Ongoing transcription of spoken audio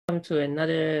to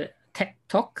another tech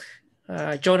talk,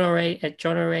 Jonoray at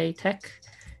Jonoray Tech.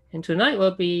 And tonight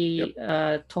we'll be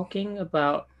talking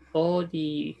about all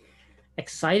the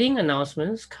exciting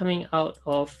announcements coming out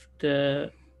of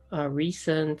the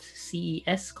recent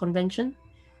CES convention,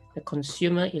 the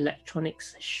Consumer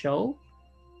Electronics Show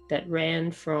that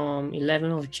ran from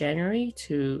 11th of January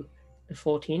to the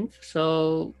 14th.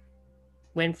 So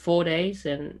went 4 days,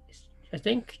 and I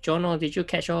think, Jono, did you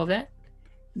catch all of that?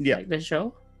 Yeah. Like the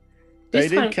show? I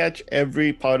didn't catch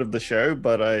every part of the show,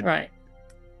 but I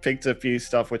picked a few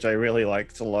stuff which I really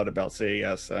liked a lot about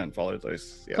CES and followed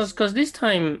those. Because this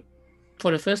time,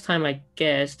 for the first time, I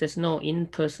guess, there's no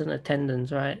in-person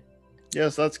attendance, right?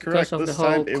 Yes, that's correct. Because of this the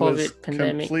whole time it COVID was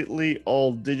pandemic. Completely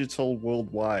all digital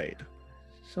worldwide.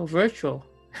 So virtual.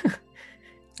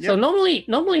 So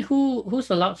normally who's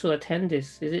allowed to attend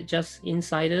this? Is it just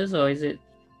insiders or is it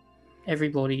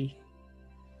everybody?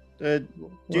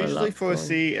 Usually for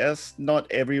CES, not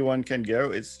everyone can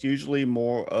go. It's usually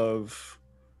more of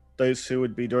those who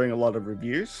would be doing a lot of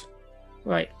reviews.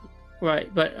 Right.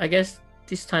 But I guess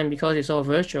this time, because it's all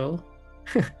virtual,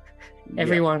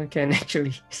 everyone can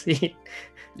actually see it.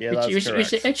 Yeah, that's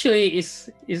correct. Which actually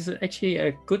is actually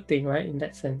a good thing, right? In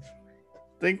that sense.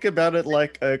 Think about it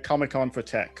like a Comic-Con for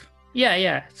tech.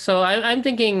 Yeah. So I'm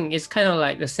thinking it's kind of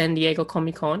like the San Diego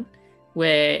Comic-Con,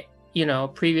 where,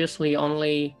 previously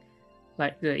only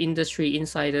like the industry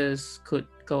insiders could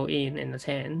go in and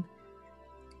attend.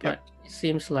 But it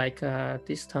seems like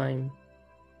this time,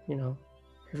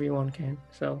 everyone can.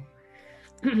 So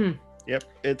Yep,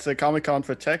 it's a Comic-Con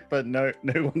for tech, but no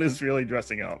one is really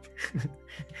dressing up.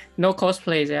 No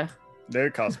cosplays, yeah? No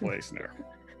cosplays, no.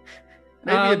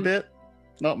 Maybe a bit,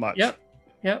 not much. Yep.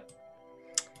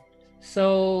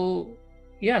 So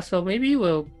maybe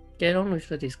we'll get on with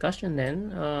the discussion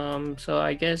then. So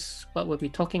I guess what we'll be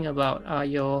talking about are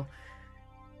your,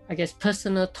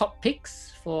 personal top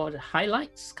picks for the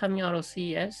highlights coming out of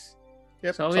CES.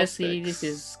 Yep, so obviously this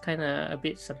is kind of a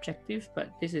bit subjective,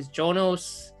 but this is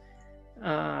Jono's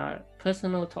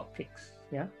personal top picks,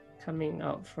 coming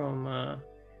out from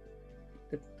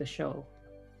the show.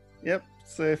 Yep,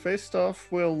 so first off,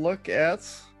 we'll look at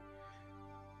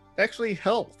actually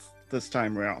health this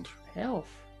time around. Health.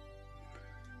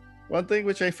 One thing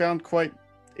which I found quite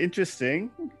interesting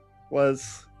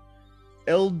was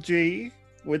LG,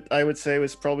 I would say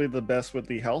was probably the best with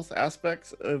the health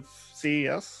aspects of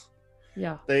CES.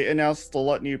 Yeah. They announced a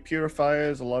lot of new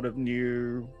purifiers, a lot of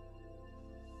new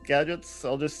gadgets.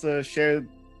 I'll just share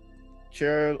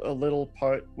a little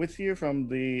part with you from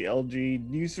the LG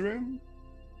newsroom.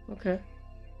 Okay.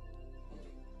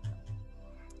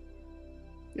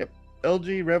 Yep.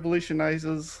 LG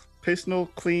revolutionizes personal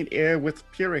clean air with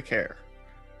PuriCare.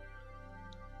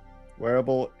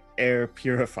 Wearable air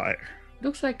purifier.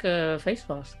 Looks like a face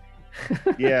mask.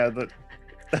 Yeah,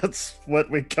 that's what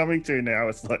we're coming to now.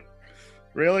 It's like,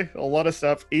 really? A lot of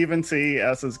stuff, even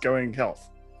CES is going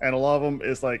health. And a lot of them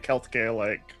is like healthcare,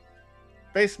 like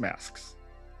face masks.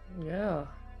 Yeah.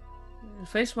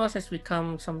 Face mask has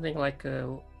become something like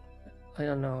like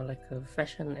a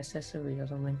fashion accessory or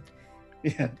something.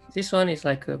 Yeah. This one is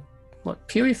like a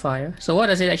purifier. So what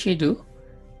does it actually do?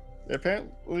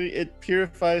 Apparently it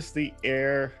purifies the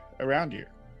air around you.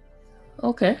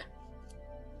 Okay.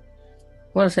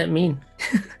 What does that mean?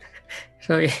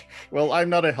 Sorry. Well, I'm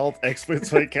not a health expert,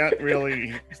 so I can't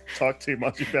really talk too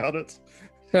much about it.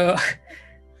 So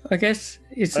I guess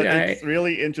it's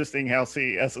really interesting how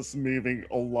CES is moving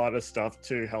a lot of stuff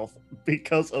to health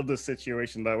because of the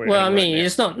situation that we're in. Well, I mean,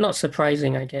 it's not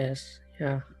surprising, I guess.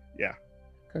 Yeah.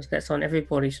 Because that's on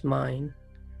everybody's mind.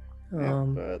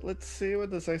 But let's see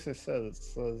what this actually says. It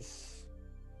says,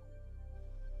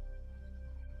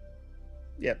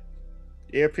 yep.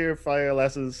 Air purifier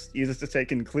allows users to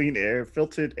take in clean air,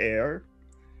 filtered air,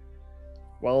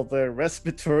 while the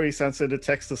respiratory sensor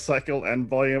detects the cycle and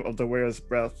volume of the wearer's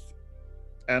breath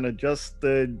and adjusts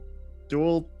the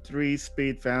dual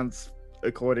 3-speed fans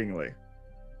accordingly.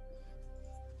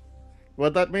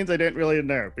 What that means, I don't really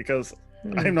know, because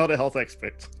I'm not a health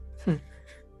expert.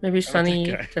 Maybe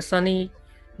Sunny, does Sunny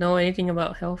know anything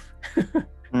about health?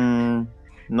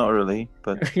 Not really,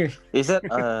 but is that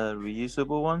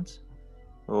reusable ones?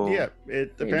 Or... Yeah,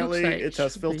 apparently it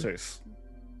has filters.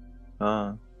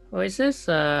 Well, it says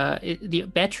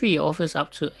the battery offers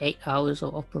up to 8 hours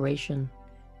of operation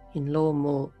in low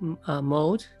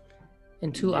mode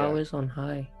and 2 hours on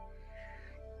high.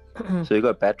 So you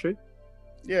got battery?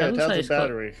 Yeah, it has a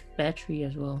battery. Battery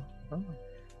as well.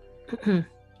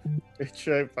 Which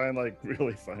I find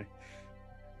really funny.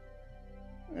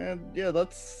 And yeah,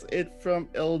 that's it from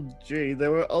LG.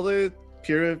 There were other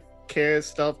PuriCare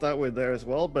stuff that were there as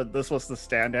well, but this was the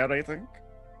standout, I think.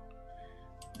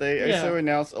 They also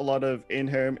announced a lot of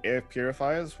in-home air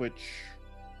purifiers, which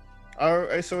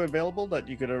are also available that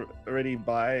you could already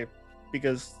buy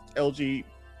because LG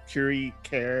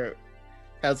PuriCare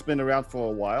has been around for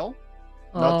a while,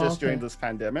 not just during this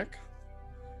pandemic.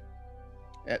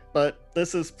 But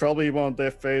this is probably one of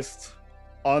their first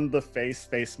on-the-face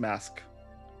face mask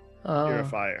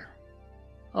purifier.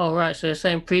 Oh, right. So you're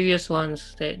saying previous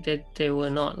ones, they were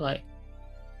not like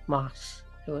masks.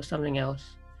 It was something else.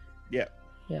 Yeah.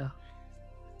 Yeah.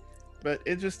 But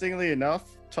interestingly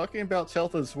enough, talking about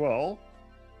health as well,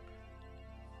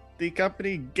 the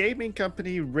gaming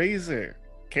company Razer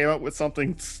came up with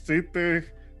something super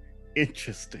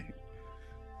interesting.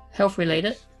 Health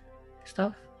related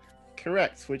stuff?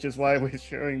 Correct, which is why we're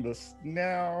showing this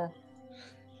now.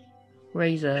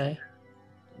 Razer.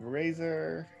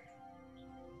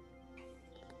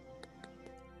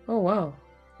 Oh wow.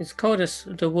 It's called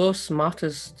the world's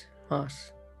smartest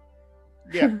mask.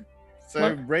 Yeah.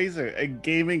 So Razer, a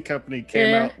gaming company,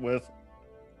 came out with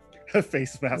a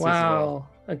face mask as well. Wow,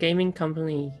 a gaming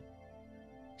company.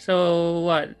 So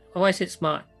what? Why is it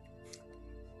smart?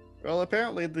 Well,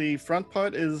 apparently the front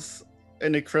part is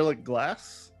an acrylic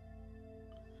glass,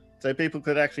 so people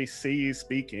could actually see you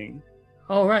speaking.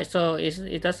 Oh right, so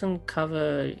it doesn't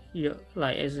cover your,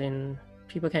 like, as in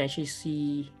people can actually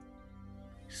see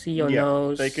your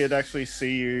nose. They could actually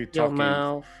see you talking. Your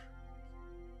mouth.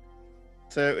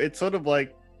 So it's sort of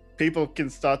like people can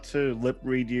start to lip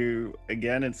read you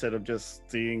again instead of just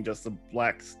seeing just the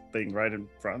black thing right in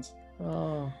front.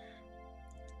 Oh.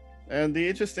 And the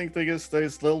interesting thing is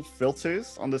those little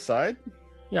filters on the side.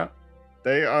 Yeah.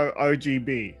 They are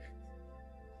RGB.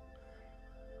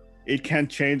 It can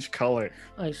change color.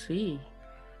 I see.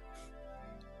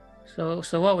 So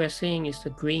what we're seeing is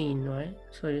the green, right?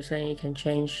 So you're saying it can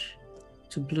change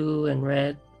to blue and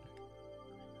red.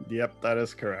 Yep, that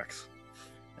is correct.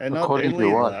 And according not only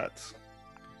to what? that.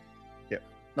 Yep.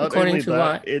 Not According only to that,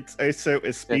 what? it's also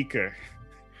a speaker.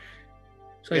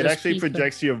 So it actually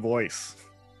projects your voice.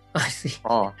 I see.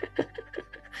 Oh.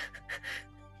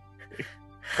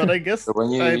 But I guess So when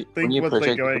you what they're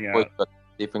project going the voice, at. got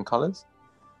different colors?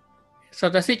 So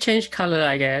does it change color,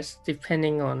 I guess,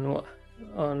 depending on what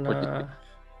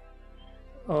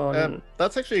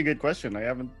That's actually a good question. I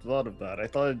haven't thought of that. I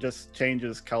thought it just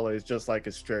changes colors just like a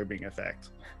strobing effect.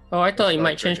 Oh, I thought it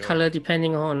might change regular. color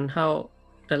depending on how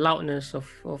the loudness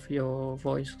of your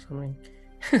voice or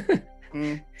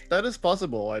something. That is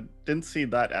possible. I didn't see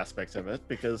that aspect of it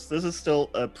because this is still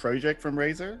a project from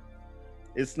Razer.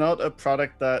 It's not a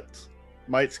product that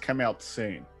might come out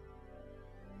soon.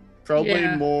 Probably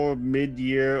more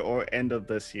mid-year or end of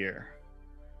this year.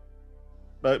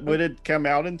 But would it come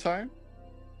out in time?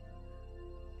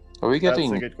 Are we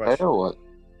getting That's a good Australia question. or what?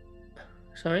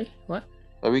 Sorry, what?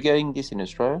 Are we getting this in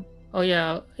Australia Oh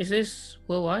yeah, is this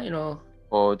worldwide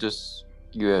or just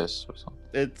US or something?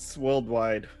 It's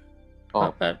worldwide.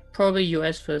 Oh, but probably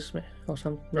US first or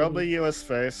something. maybe. Probably US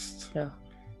first. Yeah.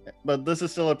 But this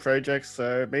is still a project,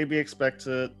 so maybe expect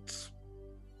it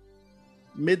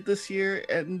mid this year,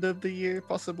 end of the year,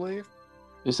 possibly.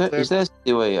 is there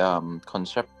still a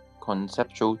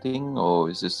conceptual thing, or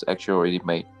is this actually already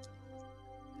made?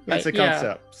 It's a Like, yeah.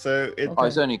 concept, so it, Oh,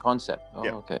 it's only concept. Oh,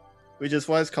 Yeah. okay. which is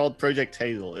why it's called Project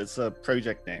Hazel. It's a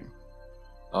project name.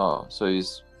 Oh, so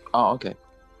it's okay.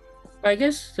 I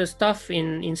guess the stuff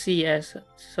in CES,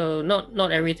 so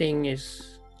not everything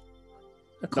is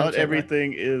a concept, Not right?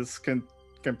 everything is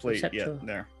complete Conceptual. yet.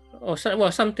 No.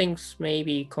 Or some things may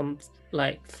be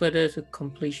like further to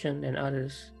completion than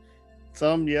others.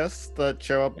 Some, yes, that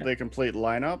show up Yeah. the complete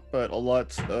lineup, but a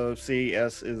lot of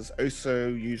CES is also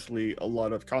usually a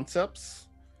lot of concepts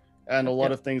and a lot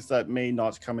Yeah. of things that may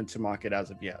not come into market as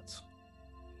of yet.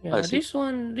 Yeah, I see. this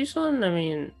one, I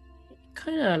mean,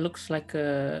 kind of looks like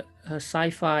a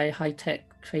sci-fi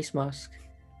high-tech face mask.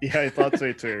 Yeah, I thought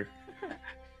so too.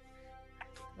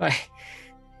 Like,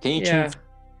 Can you yeah, change?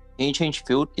 Can you change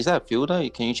filter? Is that a filter?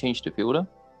 Can you change the filter?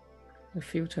 the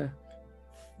filter.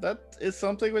 That is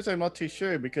something which I'm not too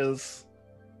sure because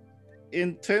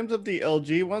in terms of the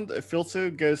LG one, the filter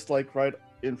goes like right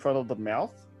in front of the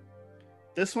mouth.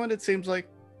 This one, it seems like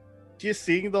you're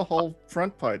seeing the whole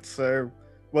front part. So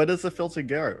where does the filter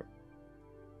go?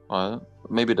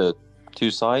 Maybe the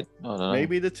two side. I don't know.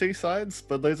 Maybe the two sides,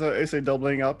 but those are also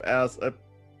doubling up as a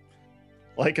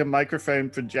microphone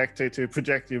projector to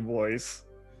project your voice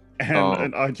and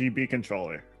an RGB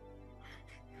controller.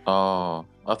 Oh,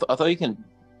 I thought you can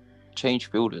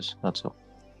change filters. That's all.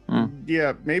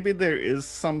 Yeah, maybe there is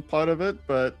some part of it,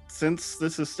 but since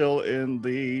this is still in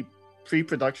the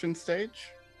pre-production stage,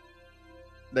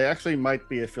 There actually might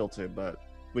be a filter, but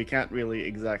we can't really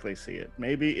exactly see it.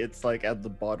 Maybe it's like at the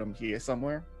bottom here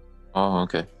somewhere. Oh,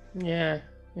 okay. Yeah,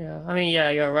 yeah. I mean, yeah,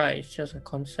 you're right. It's just a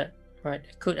concept, right?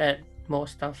 They could add more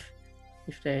stuff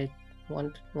if they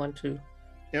want to.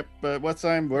 Yep, but what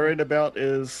I'm worried about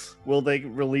is will they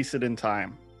release it in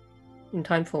time In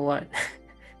time for what?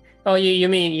 Oh, you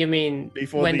mean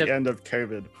before when the end of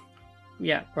COVID?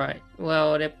 Yeah, right.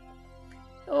 Well,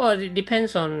 it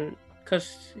depends on,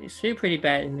 because it's still pretty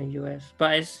bad in the US.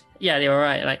 But it's, yeah, they were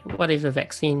right. Like, what if the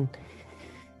vaccine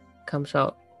comes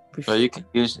out? But you can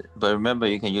use, but remember,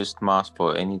 you can use mask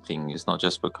for anything. It's not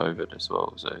just for COVID as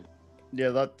well. So Yeah,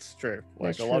 that's true.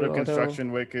 Like That's a lot of true,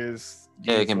 construction workers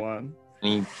Yeah, use it can- one.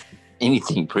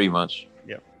 anything pretty much.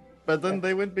 But then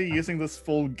they wouldn't be using this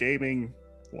full gaming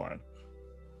one.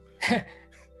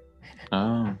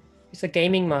 Oh, It's a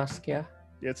gaming mask, yeah.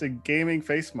 Yeah, it's a gaming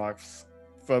face mask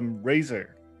from Razer.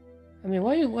 I mean,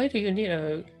 why do you need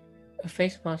a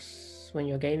face mask when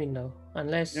you're gaming though?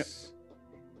 Unless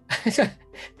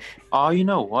oh, you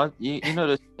know what? You know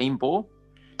the paintball.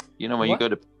 You know when What? you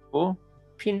go to paintball.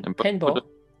 And put paintball. the-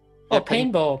 Oh, yeah,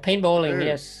 paintballing. Yeah.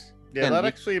 Yes. Yeah, Yeah, that you-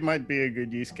 actually might be a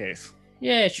good use case.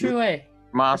 Yeah, true way.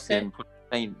 mask That's it. and put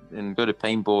paint and go to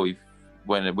paintball if,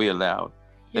 when we allowed.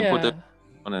 Then Yeah. put the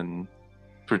on and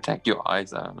protect your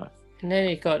eyes. I don't know. And then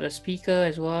it got a speaker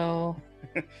as well.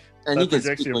 And That you can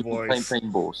projects speak your when you play voice.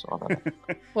 paintballs. I don't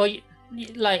know. Well,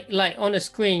 like on the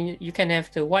screen, you can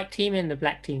have the white team and the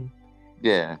black team.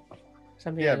 Yeah.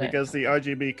 Something Yeah, like that. because the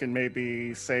RGB can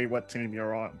maybe say what team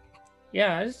you're on.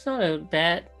 Yeah, it's not a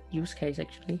bad use case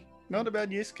actually. Not a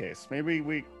bad use case. Maybe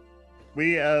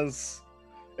we as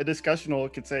a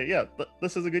discussional could say, yeah,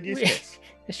 this is a good use case.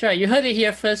 That's right. You heard it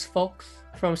here first, folks,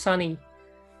 from Sunny.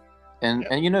 And Yeah.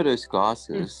 and you know those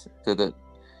glasses that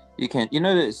you can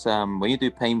there's when you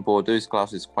do paintball, those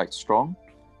glasses quite strong.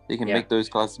 You can Yeah. make those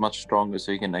glasses much stronger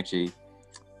so you can actually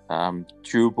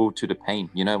durable to the paint.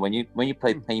 You know, when you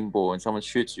play paintball and someone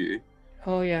shoots you,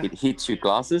 Oh yeah, it hits your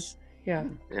glasses yeah,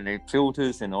 and it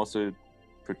filters and also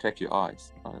protect your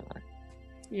eyes. I don't know.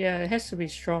 yeah. It has to be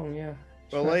strong. Yeah.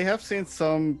 That's Well, right. I have seen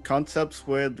some concepts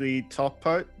where the top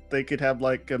part they could have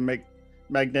like a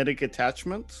magnetic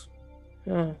attachment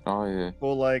Oh, Oh yeah.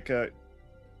 for like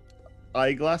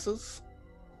eyeglasses,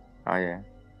 Oh yeah.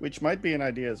 which might be an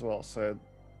idea as well. So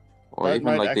Or That even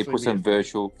might like they actually put be some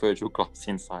a- virtual glass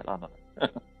inside. I don't know.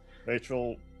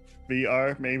 virtual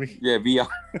VR maybe. Yeah, VR.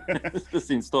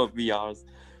 Just install VRs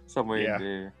somewhere Yeah. in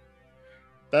there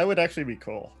That would actually be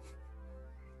cool.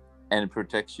 and it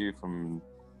protects you from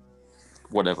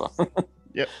whatever.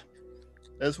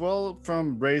 As well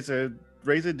from Razer.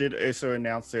 Razer did also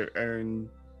announce their own.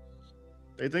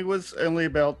 I think it was only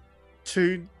about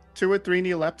two or three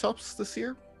new laptops this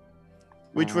year,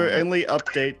 which were only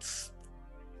updates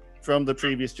from the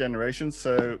previous generation.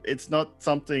 So it's not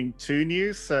something too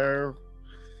new. So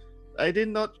I did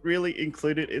not really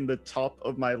include it in the top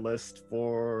of my list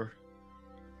for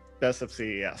best of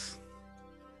CES.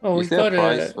 oh, Is there a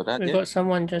prize for that we yet? got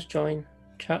someone just joined.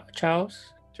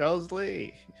 Charles. Charles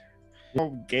Lee.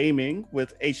 Gaming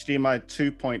with HDMI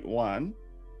 2.1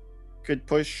 could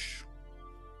push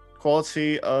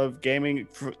quality of gaming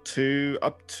to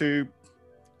up to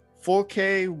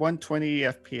 4K 120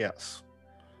 FPS.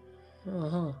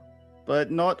 Uh-huh.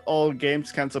 But not all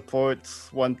games can support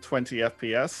 120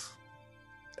 FPS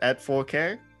at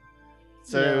 4K.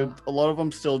 So Yeah. a lot of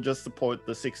them still just support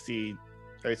the 60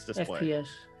 Hz display. FPS.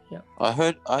 Yeah.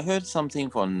 I heard something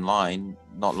online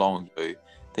not long ago.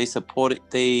 They supported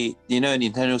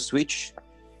Nintendo Switch.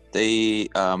 They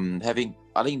having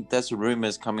I think that's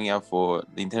rumors coming out for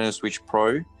Nintendo Switch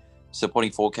Pro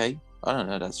supporting 4K. I don't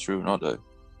know if that's true or not though.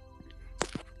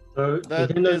 So That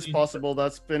Nintendo is possible.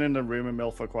 That's been in the rumor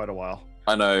mill for quite a while.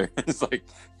 I know. It's like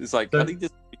So- I think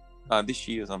this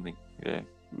year or something. Yeah.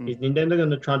 Is Nintendo going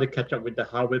to try to catch up with the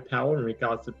hardware power in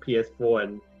regards to PS4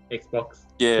 and Xbox?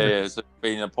 Yeah, so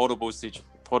in a portable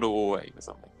way or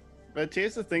something. But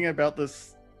here's the thing about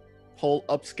this whole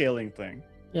upscaling thing.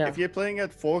 Yeah. If you're playing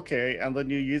at 4K and then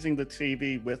you're using the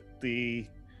TV with the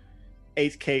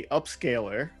 8K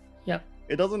upscaler, Yep.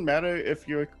 it doesn't matter if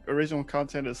your original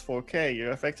content is 4K,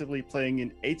 you're effectively playing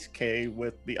in 8K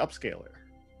with the upscaler.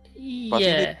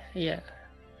 Yeah. Yeah.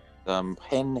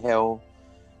 Handheld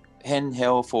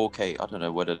 4K. I don't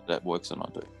know whether that works or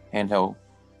not though.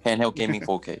 Handheld gaming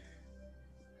 4K.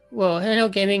 Well,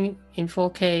 handheld gaming in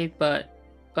 4K, but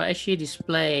actually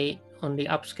display on the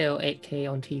upscale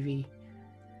 8K on TV.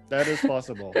 That is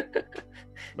possible.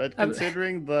 But I'm-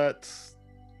 considering that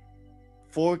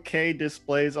 4K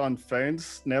displays on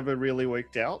phones never really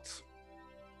worked out,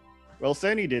 well,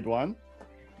 Sony did one,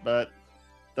 but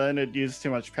then it uses too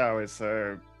much power,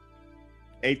 so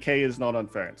 8K is not on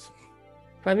phones.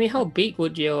 But I mean, how big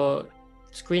would your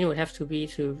screen would have to be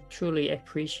to truly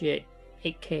appreciate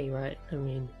 8K, right? I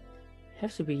mean, it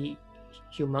has to be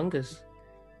humongous.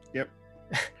 Yep.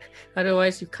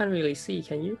 Otherwise, you can't really see,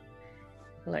 can you?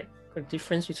 Like the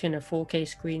difference between a 4K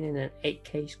screen and an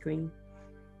 8K screen.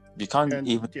 You can't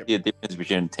even see a difference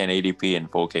between 1080p and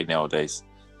 4K nowadays.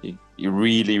 You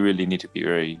really, really need to be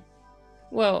very...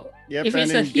 Well, Yep, if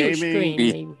it's a huge screen,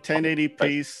 maybe.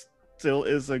 1080p still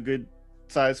is a good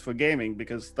size for gaming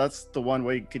because that's the one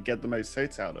way you could get the most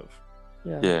hertz out of.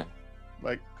 Yeah.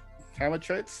 Like, how much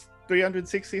hertz?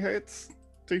 360 hertz?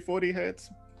 240 hertz?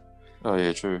 Oh,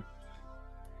 yeah, true.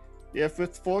 Yeah,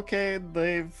 with 4K,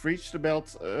 they've reached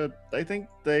about, I think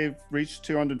they've reached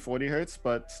 240 hertz,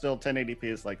 but still 1080p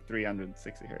is like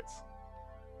 360 hertz.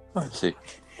 I see.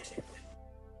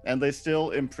 And they're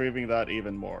still improving that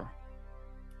even more.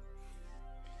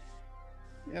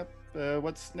 Yep,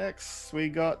 what's next? We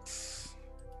got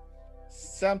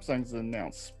Samsung's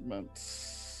announcement.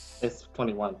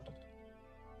 S21.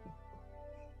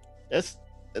 The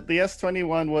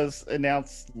S21 was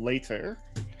announced later.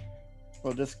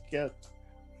 We'll just get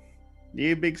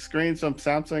new big screens from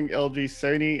Samsung, LG,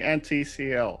 Sony, and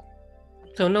TCL.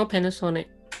 So no Panasonic.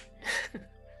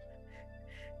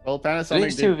 Well, Do they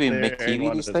Panasonic still did make their TV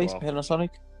one these as days, well. Panasonic?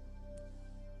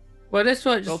 Well, that's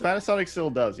what. Well, Panasonic still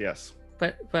does, yes.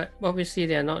 But obviously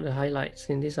they are not the highlights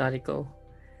in this article.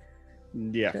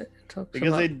 Yeah, That talks because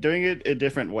about... they're doing it a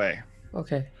different way.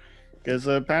 Okay. Because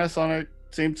Panasonic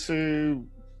seems to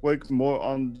work more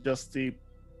on just the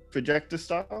projector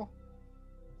style.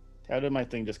 How did my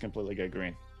thing just completely go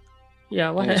green?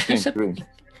 Yeah, what Yeah, it's is going happening? green.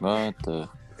 What the...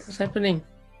 What's happening?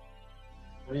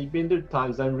 Have you been to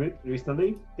Times Zone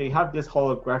recently? They have this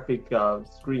holographic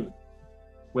screen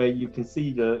where you can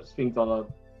see the things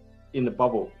in the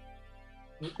bubble.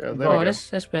 Yeah, there Oh, we go.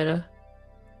 that's better.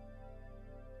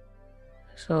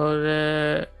 So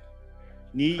the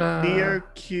Neo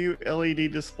Q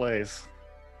LED displays.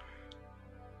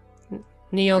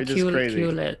 Neo Which is crazy.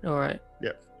 QLED. All right.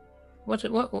 Yep.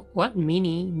 What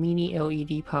mini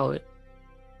LED powered?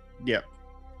 Yep.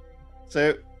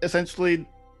 So essentially,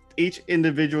 each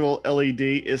individual LED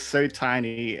is so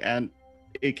tiny, and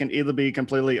it can either be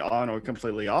completely on or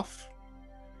completely off.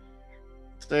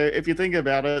 So if you think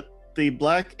about it, the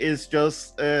black is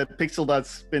just a pixel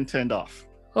that's been turned off.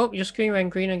 Oh, your screen went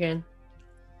green again.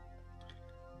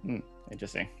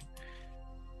 Interesting.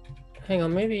 Hang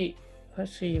on, maybe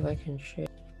let's see if I can share.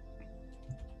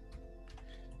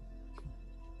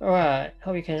 All right,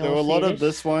 hope you can So all a lot see of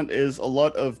this one is a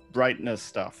lot of brightness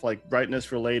stuff, like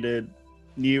brightness related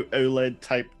new OLED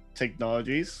type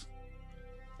technologies,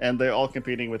 and they're all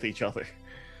competing with each other.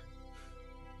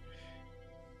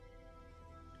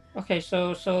 Okay,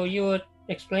 so you were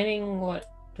explaining what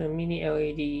the mini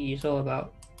LED is all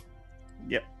about.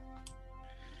 Yep.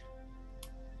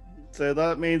 So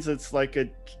that means it's like a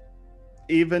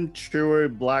even truer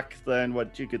black than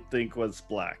what you could think was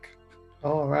black.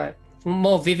 All right,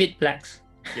 more vivid blacks.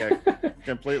 Yeah,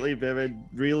 completely vivid,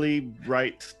 really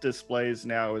bright displays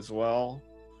now as well.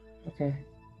 Okay.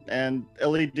 And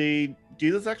LED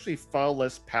uses actually far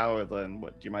less power than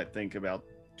what you might think about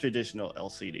traditional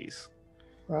LCDs.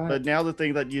 Right. But now the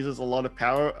thing that uses a lot of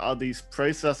power are these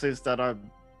processors that are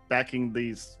backing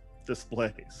these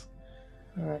displays.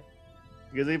 All right.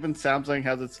 Because even Samsung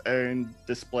has its own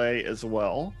display as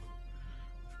well,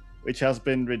 which has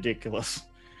been ridiculous.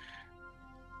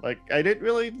 Like, I didn't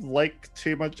really like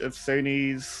too much of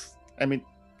Sony's... I mean,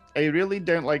 I really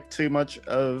don't like too much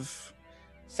of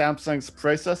Samsung's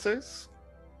processors.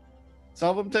 Some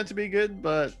of them tend to be good,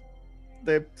 but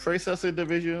their processor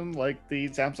division, like the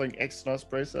Samsung Exynos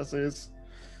processors,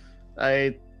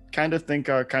 I kind of think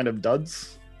are kind of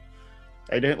duds.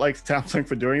 I don't like Samsung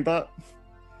for doing that.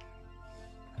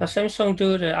 Does Samsung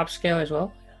do the upscale as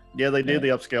well? Yeah, they do Yeah. the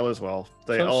upscale as well.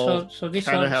 They So- all so this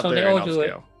kind one- of have so they their own all do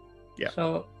it. upscale. Yeah.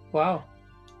 So wow.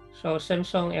 So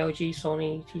Samsung, LG,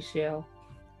 Sony, TCL.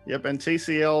 Yep, and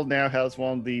TCL now has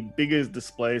one of the biggest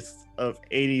displays of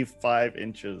 85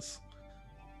 inches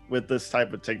with this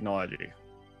type of technology.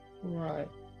 Right.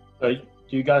 So do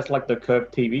you guys like the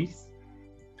curved TVs?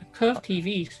 The curved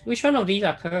TVs. Which one of these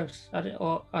are curves? Are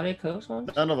they curved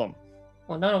ones? None of them.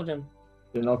 Or none of them?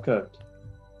 They're not curved.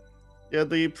 Yeah,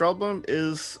 the problem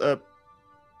is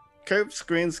curved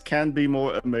screens can be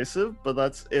more immersive, but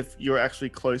that's if you're actually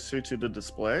closer to the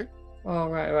display. Oh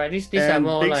right. These are And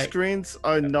more big like screens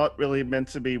are not really meant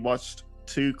to be watched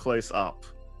too close up.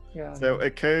 yeah. So a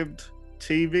curved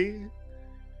TV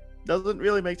doesn't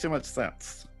really make too much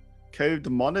sense. Curved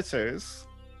monitors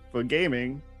for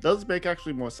gaming does make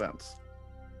actually more sense.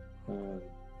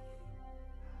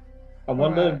 I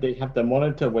wonder if they have the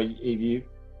monitor where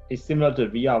it's similar to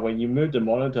VR. When you move the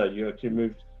monitor, you actually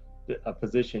move a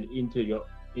position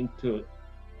into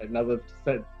another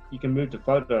set. You can move the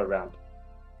photo around.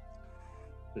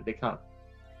 But they can't.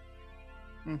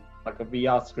 Like a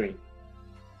VR screen.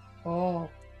 Oh,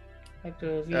 like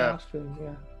the VR screen,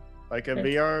 yeah. Like a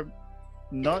VR,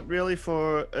 not really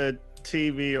for a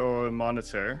TV or a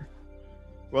monitor.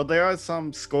 Well, there are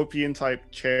some Scorpion type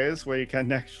chairs where you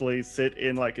can actually sit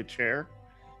in like a chair,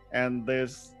 and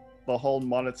there's the whole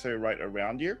monitor right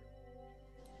around you.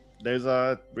 Those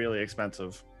are really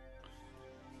expensive.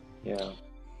 Yeah.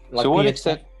 Like So what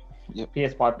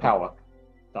PS5 power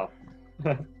stuff.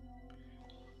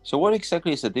 So what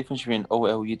exactly is the difference between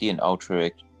OLED and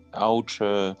ultra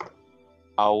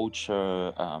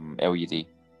LED?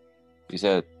 Is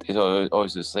that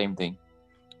always the same thing?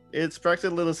 It's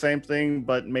practically the same thing,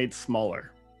 but made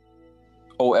smaller.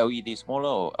 OLED smaller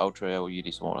or ultra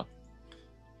LED smaller?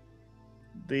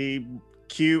 The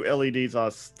QLEDs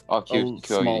are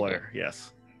smaller,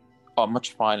 yes. Oh,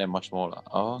 much finer, much smaller.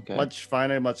 Oh, okay. Much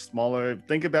finer, much smaller.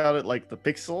 Think about it like the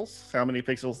pixels, how many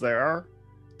pixels there are.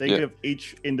 Think of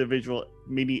each individual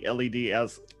mini LED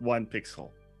as 1 pixel.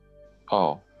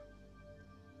 Oh.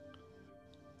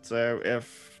 So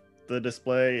if the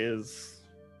display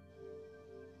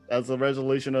has a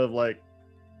resolution of like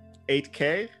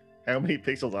 8K, how many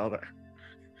pixels are there?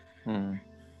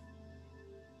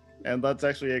 And that's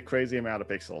actually a crazy amount of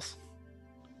pixels.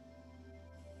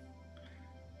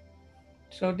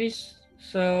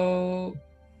 So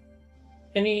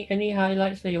any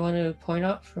highlights that you want to point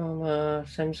out from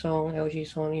Samsung,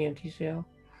 LG, Sony, and TCL?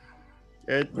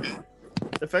 It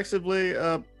effectively,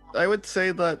 I would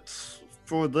say that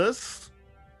for this,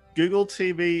 Google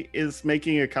TV is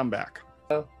making a comeback.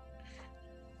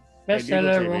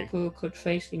 Bestseller Roku could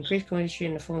face increased competition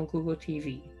in the phone Google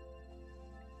TV.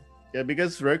 Yeah,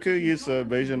 because Roku used a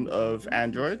version of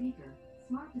Android.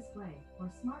 Smart display or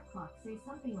smart clock say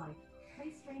something like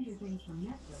play Stranger Things from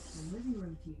Netflix and living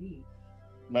room TV.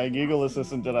 My Google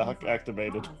Assistant did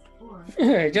activated.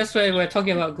 Just when we're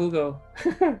talking about Google.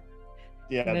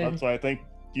 Yeah, that's why I think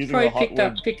using probably the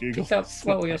hot word picked up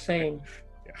what we were saying.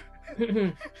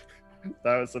 Yeah.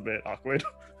 That was a bit awkward.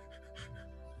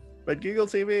 But Google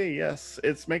TV, yes,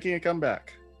 it's making a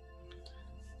comeback.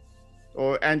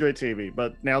 Or Android TV,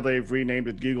 but now they've renamed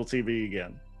it Google TV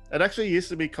again. It actually used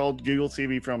to be called Google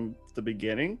TV from the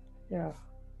beginning. Yeah.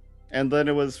 And then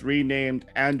it was renamed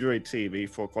Android TV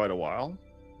for quite a while.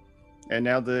 And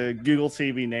now the Google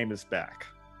TV name is back.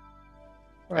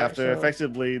 Right, after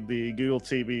effectively the Google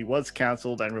TV was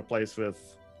canceled and replaced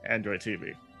with Android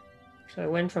TV. So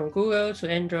it went from Google to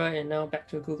Android and now back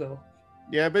to Google.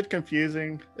 Yeah, a bit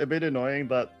confusing, a bit annoying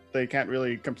that they can't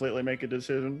really completely make a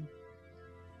decision.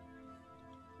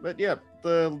 But yeah,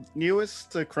 the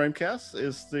newest Chromecast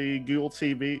is the Google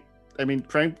TV. I mean,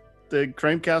 the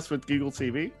Chromecast with Google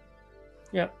TV.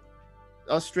 Yep.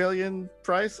 Australian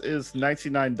price is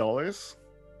 $99,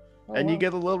 and you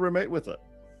get a little remote with it.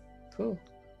 Cool.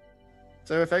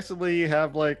 So effectively, you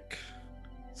have like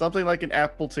something like an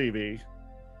Apple TV.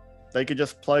 They could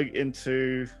just plug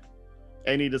into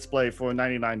any display for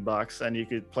 $99, and you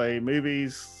could play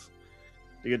movies.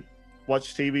 You could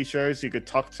watch TV shows. You could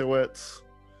talk to it.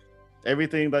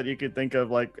 Everything that you could think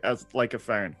of as a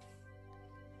phone,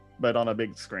 but on a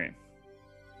big screen.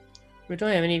 We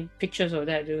don't have any pictures of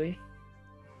that, do we?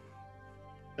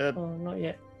 Not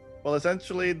yet. Well,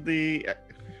 essentially,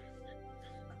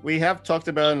 we have talked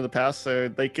about it in the past, so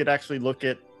they could actually look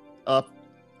it up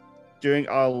during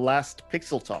our last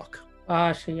Pixel talk.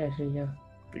 I see, yeah.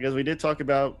 Because we did talk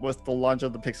about with the launch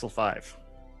of the Pixel 5.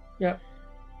 Yep.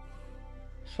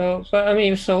 So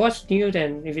what's new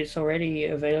then if it's already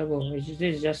available? This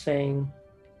is just saying...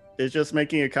 It's just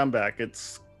making a comeback.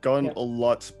 It's gone a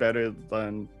lot better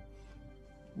than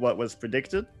what was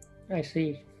predicted. I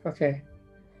see. Okay.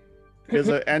 Because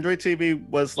Android TV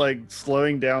was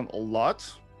slowing down a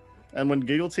lot. And when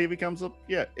Google TV comes up,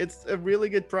 it's a really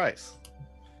good price.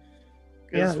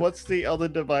 Because what's the other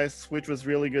device which was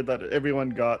really good that everyone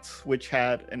got, which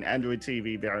had an Android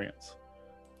TV variant?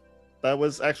 That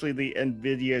was actually the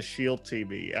NVIDIA Shield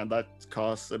TV, and that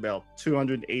costs about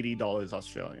 $280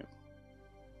 Australian.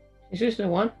 Is this the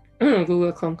one?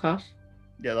 Google Chromecast?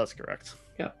 Yeah, that's correct.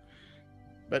 Yeah.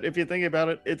 But if you think about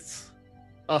it, it's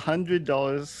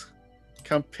 $100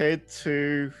 compared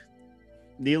to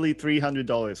nearly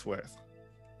 $300 worth.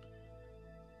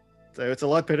 So it's a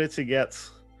lot better to get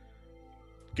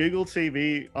Google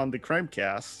TV on the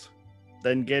Chromecast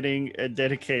than getting a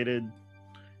dedicated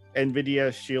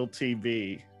NVIDIA Shield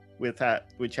TV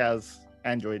which has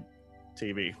Android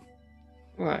TV.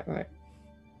 Right.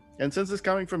 And since it's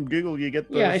coming from Google, you get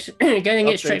the Yeah, it's getting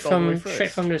it update all the way straight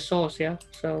first. from the source. Yeah.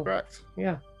 So Correct.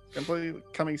 yeah. Completely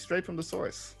coming straight from the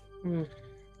source.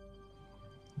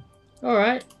 All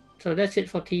right. So that's it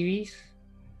for TVs.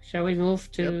 Shall we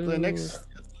move to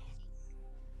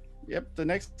the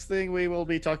next thing we will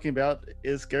be talking about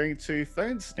is going to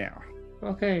phones now.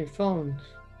 Okay, phones.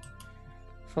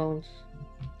 So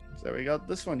we got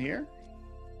this one here.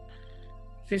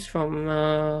 This from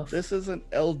This is an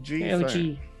LG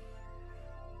LG. phone.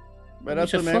 But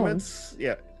It's at a the phone. moment,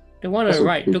 yeah, The one on That's the a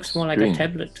right big looks more like a screen.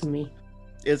 tablet to me.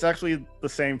 it's actually the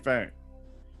same phone.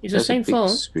 It's the That's a same big phone,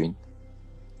 screen.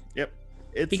 Yep.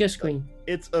 It's bigger screen.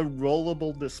 It's a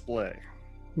rollable display.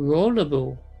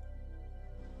 Rollable.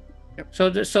 Yep.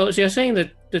 So you're saying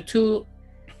that the two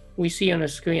we see on the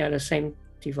screen are the same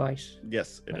device?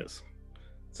 Yes, it Right. is.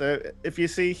 So if you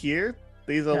see here,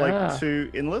 these are Ah. like two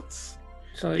inlets.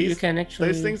 So you These- can actually.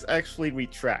 Those things actually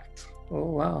retract. Oh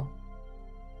wow.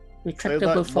 So Retractable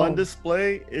that one phone.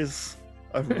 display is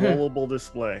a rollable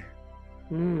display.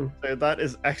 Hmm. So that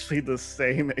is actually the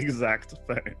same exact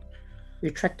phone.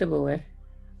 Retractable, eh?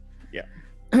 Yeah.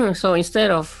 So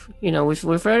instead of we've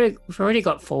already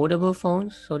got foldable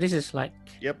phones. So this is like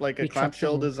Yep, like a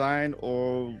clamshell Retractable. design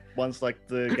or ones like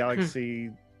the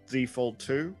Galaxy Z Fold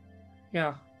 2.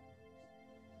 yeah.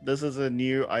 This is a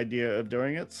new idea of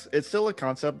doing it. It's still a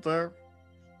concept though.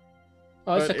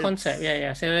 Oh, it's But a concept. it's-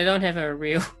 Yeah. So they don't have a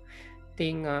real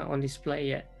thing on display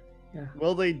yet.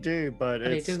 Well, they do, but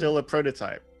they it's do. still a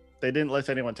prototype. They didn't let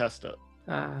anyone test it.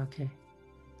 Ah, okay.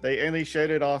 They only showed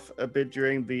it off a bit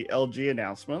during the LG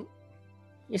announcement.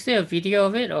 Is there a video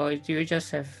of it, or do you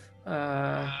just have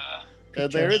There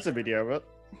pictures? is a video of it.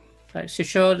 Like, to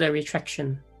show the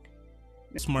retraction?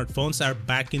 Smartphones are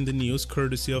back in the news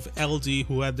courtesy of LG,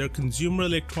 who at their Consumer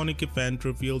Electronic event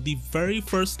revealed the very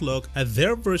first look at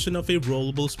their version of a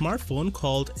rollable smartphone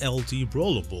called LG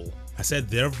Rollable. I said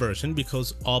their version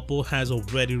because Oppo has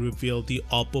already revealed the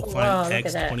Oppo Wow, Find look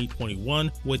X at that.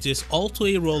 2021, which is also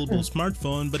a rollable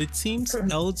smartphone, but it seems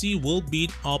LG will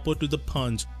beat Oppo to the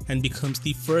punch and becomes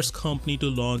the first company to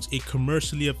launch a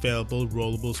commercially available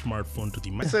rollable smartphone to the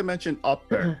I market. also mentioned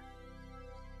Oppo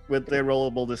with their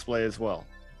rollable display as well.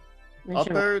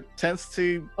 Mention- Oppo tends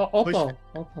to Oppo.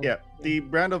 yeah, the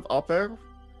brand of Oppo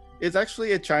is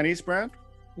actually a Chinese brand.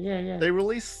 Yeah. They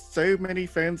release so many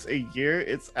phones a year,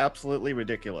 it's absolutely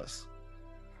ridiculous.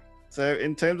 So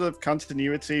in terms of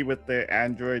continuity with their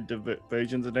Android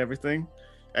versions and everything,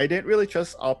 I didn't really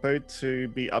trust Oppo to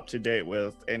be up to date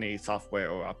with any software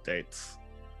or updates.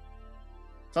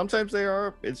 Sometimes they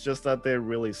are, it's just that they're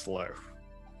really slow.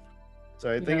 So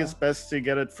I think Yeah. it's best to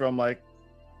get it from like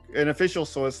an official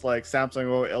source like Samsung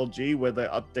or LG, where the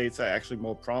updates are actually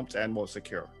more prompt and more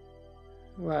secure.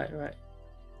 Right.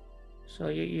 So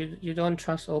you don't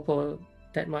trust Oppo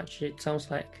that much, it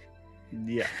sounds like.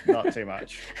 Yeah, not too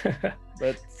much.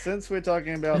 But since we're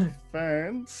talking about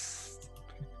phones,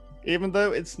 even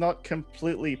though it's not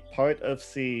completely part of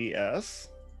CES,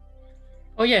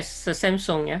 Oh yes, the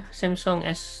Samsung, yeah. Samsung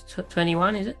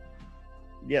S21, is it?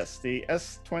 yes, the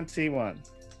S21.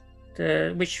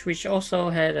 The which also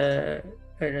had an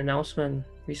announcement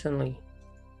recently.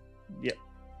 Yep.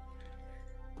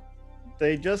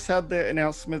 They just had their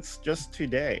announcements just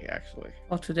today, actually.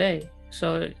 Oh, today.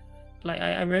 So, like,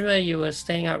 I remember you were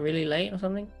staying out really late or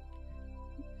something?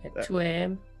 At That- 2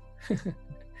 a.m.?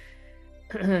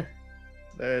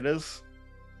 There it is.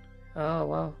 Oh,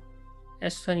 wow.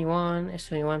 S21,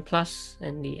 S21 Plus,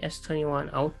 and the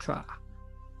S21 Ultra.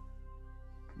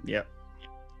 Yep.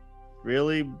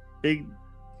 Really big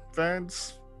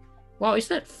phones? Wow, is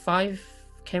that 5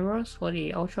 cameras for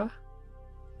the Ultra?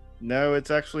 No, it's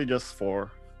actually just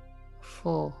 4.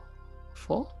 4?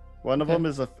 One of Okay.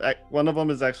 them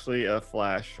is actually a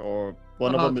flash, or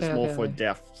one of Oh, them is okay, more okay, for okay.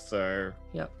 depth, so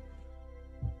Yep.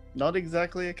 not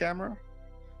exactly a camera.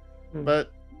 Hmm.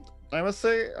 But I must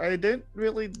say I didn't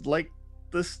really like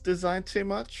this design too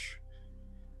much.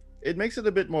 It makes it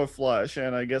a bit more flush,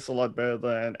 and I guess a lot better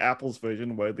than Apple's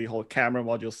version, where the whole camera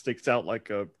module sticks out like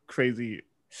a crazy,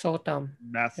 So dumb.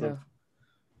 massive, Yeah.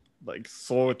 like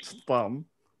sword thumb.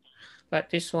 But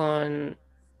this one,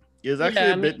 It's Yeah, actually I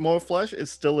a bit mean- more flush.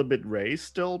 It's still a bit raised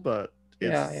still, but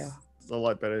it's Yeah. a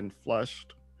lot better than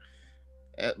flushed.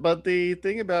 But the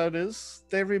thing about it is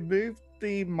they removed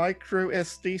the micro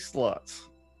SD slots.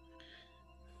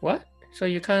 what? So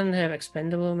you can't have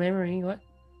expandable memory? What?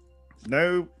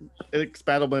 No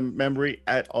expandable memory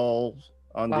at all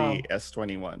on Wow. the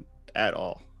S21 at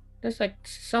all. That's like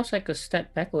sounds like a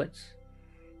step backwards.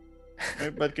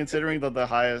 But considering that the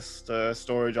highest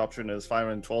storage option is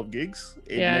 512 gigs,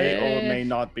 it Yeah, may or yeah. may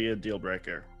not be a deal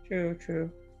breaker.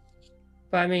 True.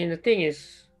 But I mean, the thing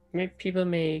is, people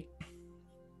may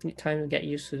need time to get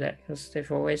used to that because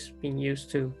they've always been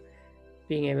used to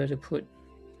being able to put,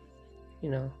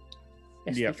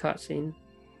 SD cards in.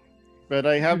 But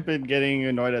I have been getting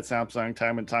annoyed at Samsung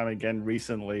time and time again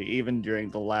recently, even during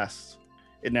the last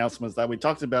announcements that we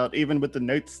talked about, even with the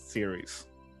Note series.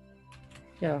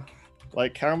 Yeah.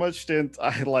 Like, how much did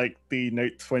I like the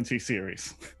Note 20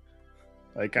 series?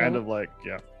 I kind of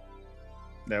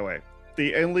no way.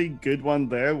 The only good one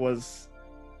there was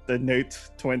the Note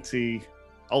 20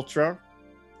 Ultra.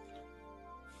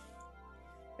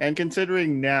 And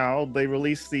considering now they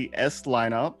released the S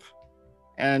lineup,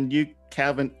 and you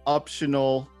have an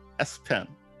optional S Pen.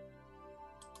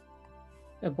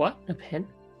 A what? A pen?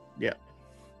 Yeah.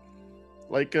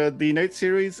 Like the Note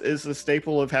series is a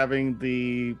staple of having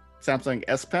the Samsung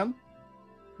S Pen.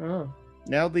 Oh.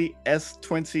 Now the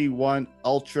S21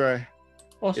 Ultra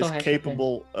Also is has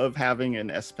capable of having an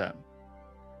S Pen.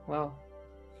 Wow.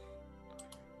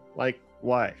 Like,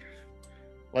 why?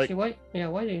 Like, actually,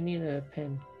 why do you need a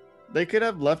pen? They could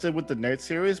have left it with the Note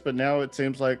series, but now it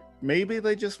seems like maybe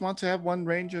they just want to have one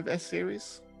range of S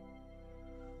series.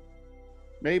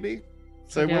 Maybe.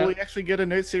 So will we actually get a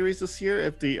Note series this year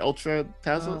if the Ultra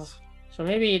has it? So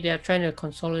maybe they're trying to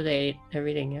consolidate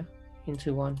everything,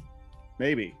 into one.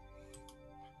 Maybe.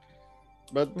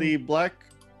 But the black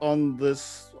on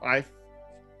this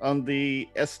on the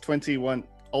S21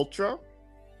 Ultra.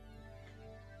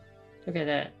 Look at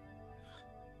that.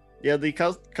 Yeah, the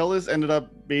colors ended up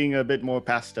being a bit more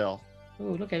pastel. Oh,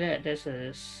 look at that. There's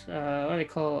what they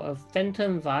call a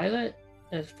Phantom Violet,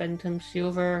 a Phantom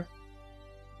Silver,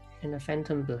 and a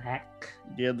Phantom Black.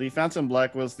 Yeah, the Phantom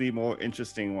Black was the more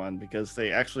interesting one because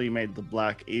they actually made the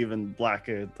black even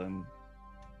blacker than.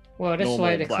 Well, that's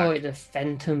why they black. call it the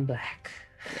Phantom Black.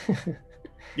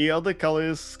 The other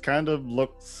colors kind of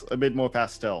looks a bit more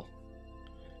pastel.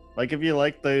 Like if you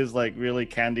like those like really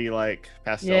candy-like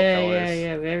pastel colors.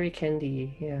 Yeah, very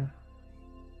candy, yeah.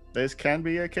 Those can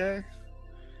be okay.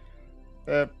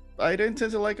 I don't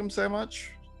tend to like them so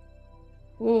much.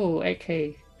 Ooh,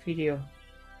 8K video.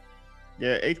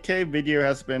 Yeah, 8K video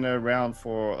has been around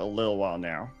for a little while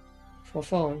now. For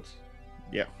phones?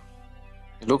 Yeah.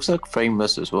 It looks like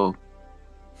frameless as well.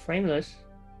 Frameless?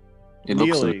 It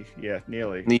nearly, looks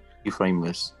nearly. Nearly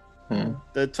frameless. Yeah.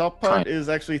 The top part is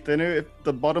actually thinner.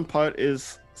 The bottom part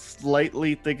is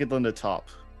slightly thicker than the top.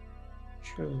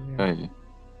 True. Yeah. Okay.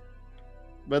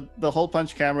 But the hole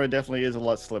punch camera definitely is a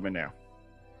lot slimmer now.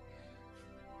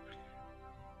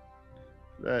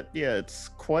 But yeah, it's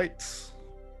quite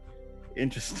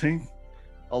interesting.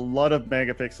 A lot of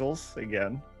megapixels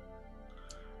again.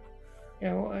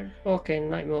 Yeah, well, okay,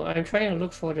 night mode. I'm trying to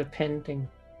look for the pen thing.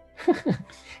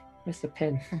 Where's the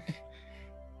pen?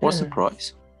 What's the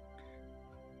price?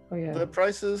 Oh yeah. The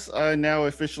prices are now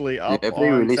officially up Have they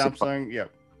on released Samsung. Yeah.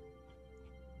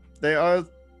 They are.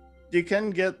 You can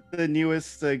get the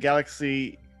newest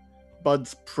Galaxy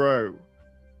Buds Pro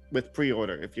with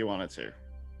pre-order if you wanted to.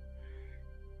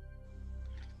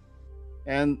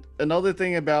 And another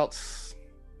thing about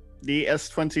the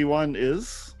S21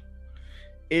 is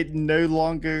it no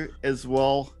longer as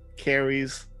well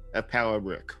carries a power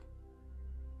brick.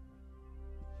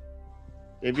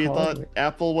 If you thought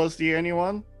Apple was the only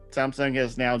one, Samsung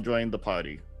has now joined the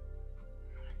party.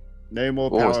 No more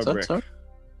power brick. Sorry?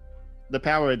 The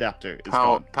power adapter is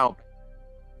gone.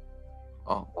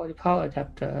 Oh, the power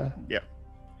adapter. Yeah.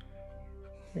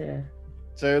 Yeah.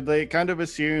 So they kind of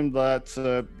assume that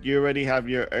you already have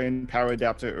your own power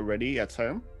adapter already at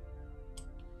home.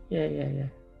 Yeah.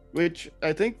 Which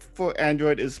I think for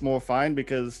Android is more fine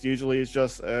because usually it's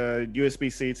just a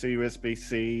USB-C to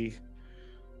USB-C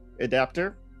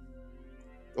adapter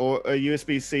or a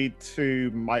USB-C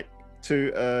to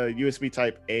a USB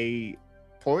Type A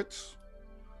port.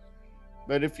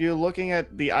 But if you're looking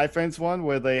at the iPhone's one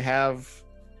where they have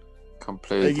a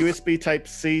USB Type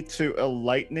C to a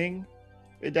Lightning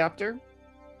adapter,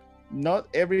 not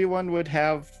everyone would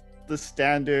have the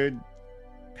standard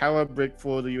power brick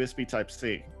for the USB Type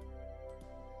C.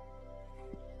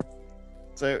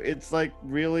 So it's like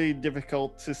really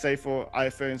difficult to say for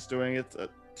iPhones doing it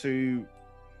to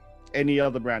any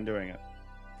other brand doing it.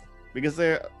 Because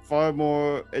there are far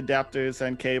more adapters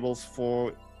and cables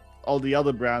for all the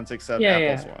other brands except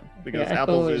Apple's one. Because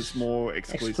Apple is more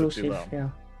exclusive to them. Yeah.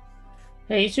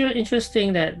 Hey, it's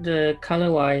interesting that the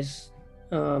color-wise,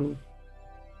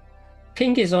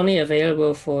 pink is only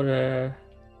available for the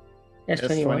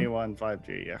S21. S21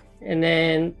 5G, yeah. And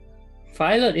then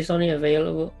violet is only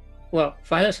available well,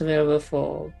 violet's available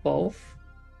for both.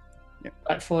 Yep.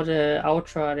 But for the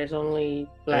Ultra, there's only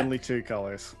black Only 2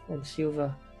 colors. and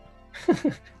silver.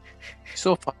 It's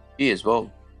all 5G as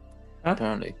well. Huh?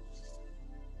 Apparently,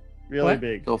 Really What?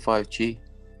 big. it's all 5G.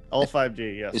 All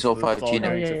 5G, yes. It's all 5G all now.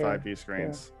 going Oh, to yeah, 5G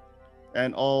screens.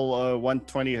 And all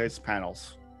 120 Hz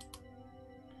panels.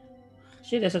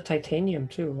 See, there's a titanium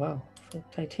too. Wow,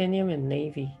 titanium and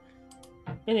navy.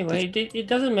 Anyway, it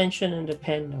doesn't mention in the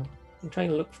pen though. I'm trying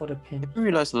to look for the pen. I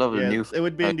realized a lot of the Yeah, new. it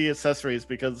would be in the accessories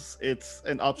because it's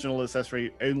an optional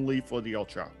accessory only for the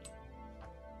Ultra.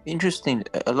 Interesting.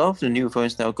 A lot of the new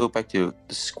phones now go back to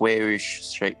the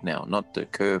squarish shape now, not the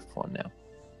curved one now.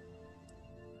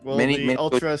 Well, Many- the many-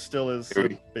 Ultra still is a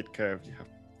bit curved, yeah.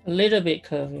 A little bit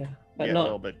curved, yeah, but Yeah, a not.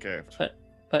 little bit curved.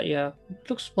 But yeah, it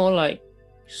looks more like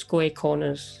square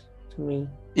corners to me.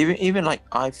 Even like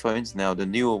iPhones now, the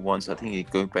newer ones, I think they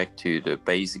go back to the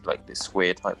basic, like the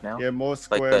square type now. Yeah, more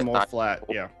square, the more type- flat,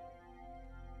 yeah.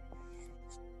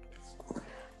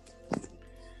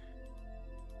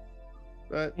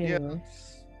 But yeah, Anyway.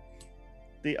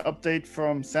 the update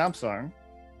from Samsung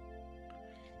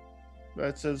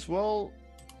that says, well,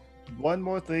 one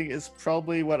more thing is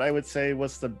probably what I would say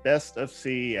was the best of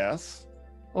CES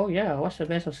Oh yeah, what's the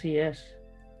best of CES?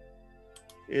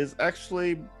 is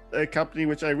actually a company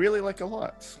which I really like a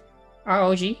lot.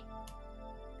 ROG.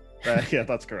 Yeah,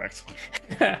 that's correct.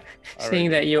 Seeing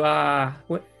that you are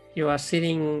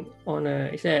sitting on a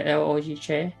is that an ROG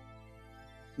chair?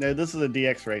 No, this is a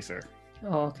DX Racer.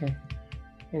 Oh okay.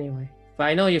 Anyway, but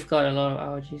I know you've got a lot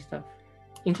of ROG stuff,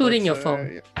 including your But,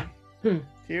 phone. yeah.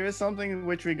 Here is something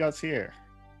which we got here.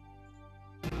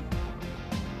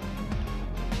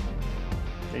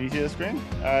 Can you see the screen?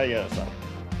 Yeah, that's up.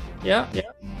 Yeah.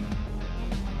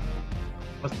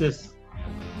 What's this?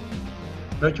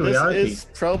 Virtual This reality. is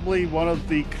probably one of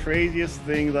the craziest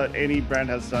things that any brand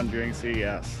has done during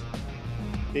CES.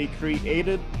 They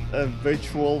created a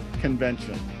virtual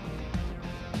convention.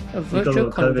 A Because virtual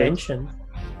of COVID. convention.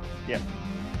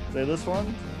 So this one,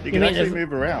 you You can mean actually if-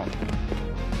 move around.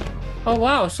 Oh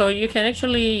wow! So you can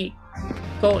actually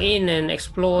go in and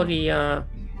explore the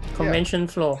convention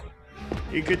floor.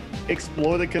 You could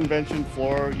explore the convention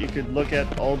floor. You could look at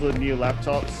all the new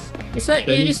laptops. It's like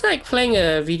Then- it's like playing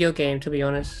a video game. To be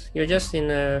honest, you're just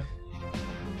in a.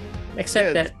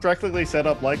 Except Yeah, it's that practically set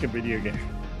up like a video game.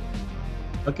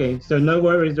 Okay, so no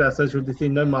worries about social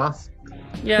distancing, no mask.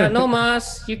 yeah, no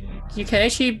mask. You can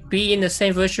actually be in the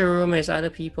same virtual room as other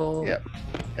people. Yeah.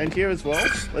 And here as well,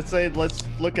 let's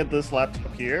look at this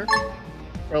laptop here.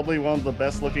 Probably one of the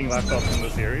best looking laptops in the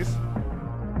series.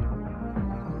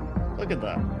 Look at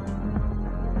that.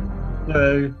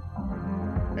 So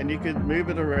And you could move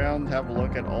it around, have a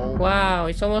look at all. Wow,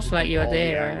 it's almost like you're all the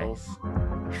there, right? angles.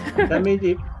 that means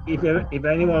if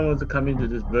anyone wants to come into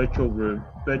this virtual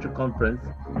conference,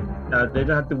 they don't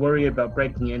have to worry about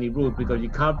breaking any rules because you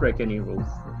can't break any rules.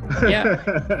 Yeah.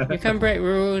 You can't break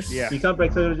rules. Yeah. You can't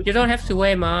break. So You don't have to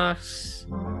wear masks.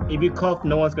 if you cough,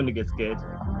 no one's gonna get scared.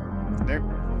 Nope.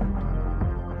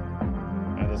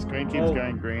 And the screen keeps Oh.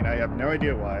 going green. I have no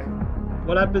idea why.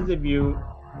 What happens if you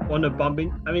want to bump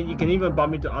in? I mean, you can even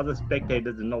bump into other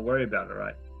spectators and not worry about it,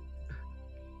 right?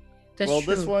 That's Well,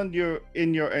 true. this one you're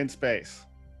in your own space.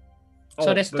 So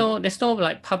Oh, there's but- no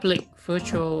like public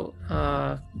virtual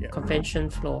Yeah. convention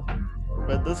floor.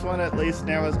 But this one at least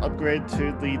now is upgraded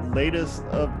to the latest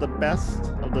of the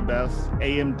best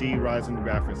AMD Ryzen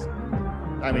graphics.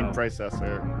 I mean Wow.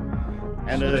 processor.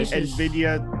 And So an this is-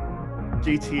 NVIDIA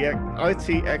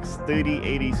RTX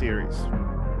 3080 series.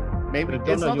 Maybe But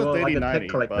it's Jono, not the you're like a tech 3090,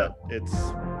 collector. but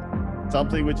it's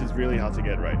something which is really hard to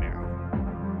get right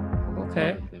now.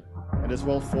 Okay. And as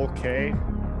well 4K.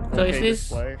 So 4K is this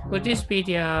display. would this be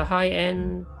the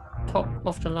high-end, top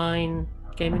of the line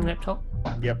gaming laptop?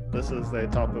 Yep, this is the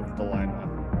top of the line one.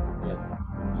 Yeah.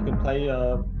 You can play.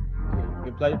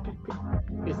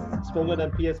 It's smaller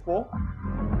than PS4.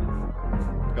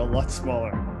 A lot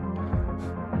smaller.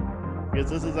 Because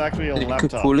this is actually a Good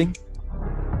laptop. cooling,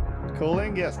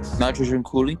 Cooling, yes. nitrogen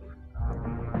cooling.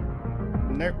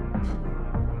 Nope.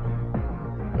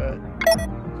 But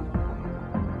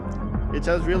it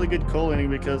has really good cooling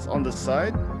because on the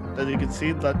side, that you can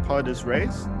see that part is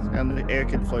raised and the air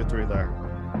can flow through there.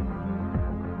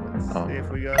 Let's Oh. see if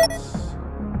we got.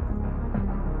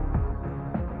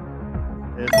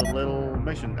 There's a little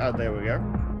mission. Oh, there we go.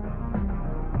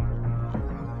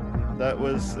 That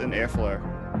was an airflow.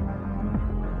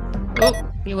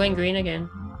 Oh, you went green again.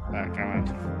 Ah, come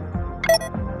on.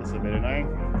 That's a bit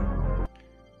annoying.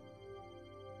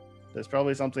 There's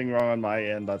probably something wrong on my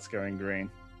end that's going green.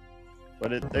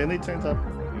 But it only turns up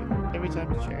every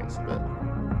time it changes a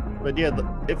bit. But yeah,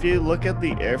 if you look at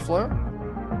the airflow,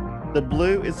 the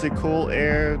blue is the cool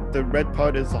air, the red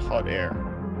part is the hot air.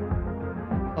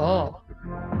 Oh.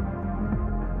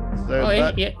 So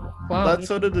yeah. Wow. that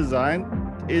sort of design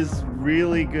is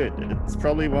really good. It's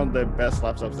probably one of the best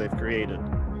laptops they've created.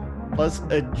 Plus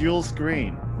a dual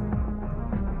screen.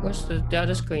 What's the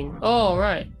other screen? Oh,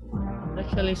 right.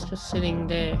 Actually, it's just sitting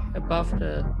there above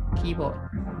the keyboard.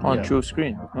 On Yeah. dual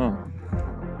screen. Oh.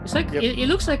 It's like Yep. it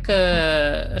looks like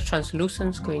a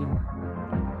translucent screen.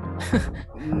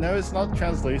 No, it's not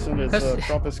translucent, it's a That's-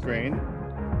 proper screen.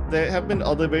 There have been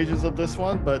other versions of this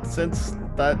one, but since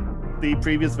the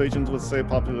previous versions was so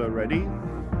popular already,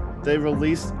 they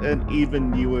released an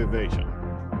even newer version.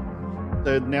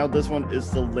 So now this one is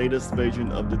the latest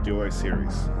version of the Duo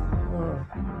series. Oh.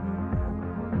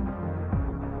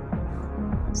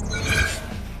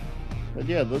 But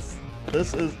yeah, this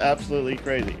is absolutely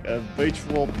crazy. A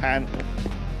virtual panel,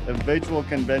 a virtual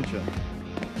convention.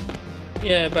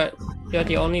 Yeah, but you're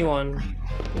the only one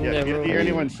in Yeah, the you're room. the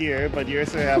only one here, but you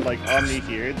also have like Omni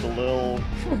here, the little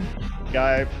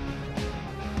guy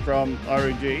from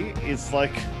ROG. It's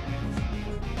like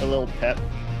a little pet.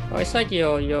 Oh, it's like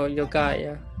your guide,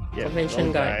 yeah. Yeah, Convention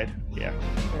little guide. Yeah.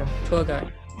 Yeah, tour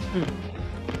guide.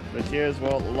 But here as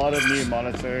well, a lot of new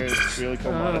monitors, really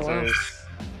cool Oh, wow. monitors,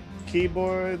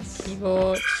 keyboards,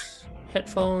 Keyboards,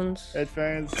 headphones.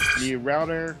 headphones, new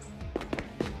router,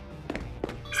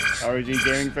 ROG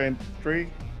Gaming Phone 3,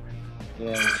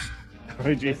 Yeah.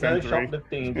 ROG It's Phone very 3.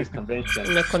 shoplifting in this And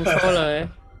convention. the controller, eh?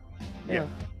 Yeah.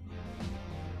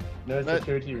 No But-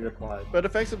 security required. But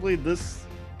effectively, this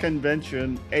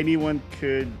convention, anyone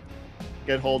could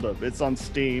get hold of. It's on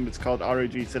Steam. It's called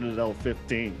ROG Citadel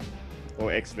 15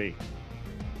 or XV.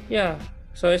 Yeah.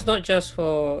 So it's not just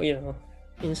for,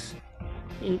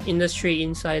 industry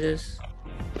insiders.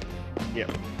 Yeah.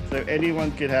 So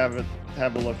anyone could have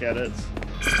a look at it.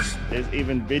 There's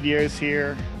even videos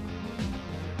here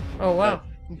Oh, wow.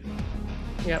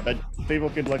 Yeah. that people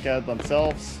could look at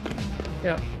themselves.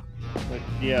 Yeah. But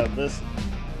yeah, this,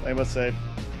 I must say,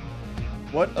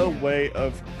 what a way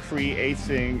of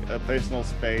creating a personal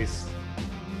space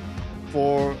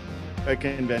for a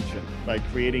convention by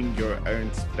creating your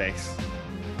own space.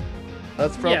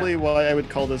 That's probably why I would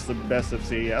call this the best of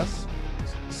CES.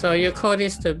 So you call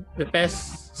this the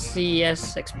best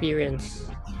CES experience?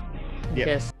 I Yeah.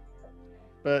 guess.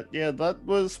 But yeah, that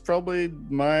was probably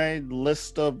my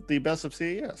list of the best of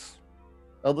CES.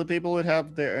 Other people would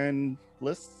have their own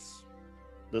lists.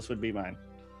 This would be mine.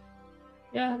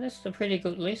 Yeah, that's a pretty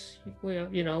good list.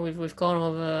 We've gone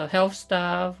over health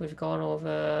stuff. We've gone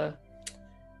over,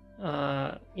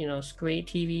 screen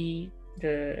TV,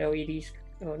 the LEDs,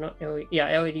 or not LED,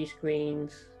 yeah, LED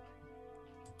screens,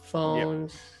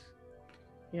 phones.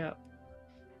 Yeah.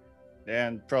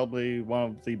 And probably one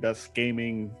of the best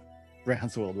gaming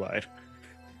brands worldwide.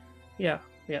 Yeah.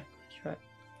 That's right.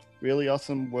 Really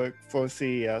awesome work for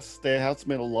CES. They have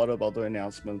made a lot of other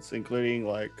announcements, including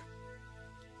like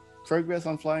progress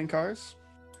on flying cars.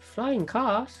 Flying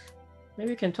cars.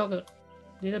 Maybe we can talk a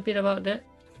little bit about that.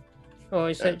 Or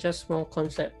is that just more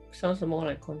concept? Sounds more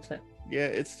like concept. Yeah,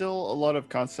 it's still a lot of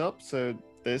concepts, so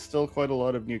there's still quite a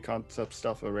lot of new concept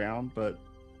stuff around, but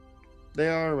they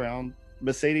are around.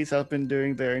 Mercedes have been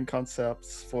doing their own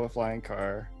concepts for a flying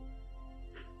car.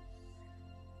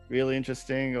 Really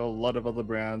interesting. A lot of other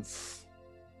brands.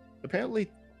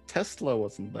 Apparently, Tesla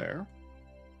wasn't there.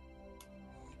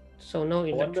 So no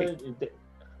I wonder electric. if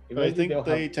I maybe think they'll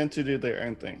they have- tend to do their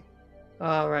own thing.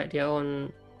 Right, their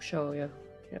own show, yeah.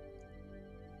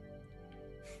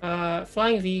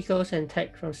 Flying vehicles and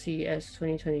tech from CES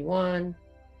 2021.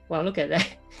 Wow, look at that.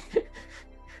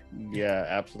 Yeah,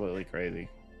 absolutely crazy.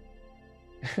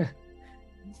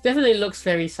 Definitely looks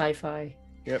very sci-fi.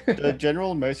 Yep. The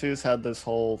General Motors had this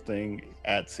whole thing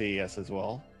at CES as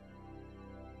well,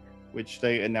 which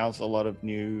they announced a lot of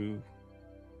new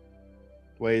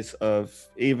ways of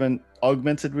even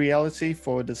augmented reality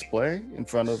for display in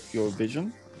front of your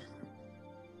vision.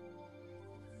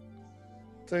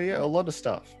 So yeah, a lot of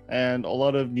stuff and a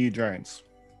lot of new drones.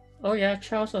 Oh yeah,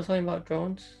 Charles was talking about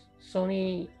drones.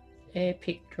 Sony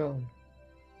Airpic drone.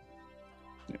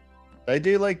 I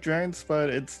do like drones, but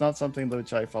it's not something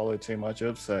which I follow too much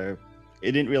of, so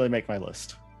it didn't really make my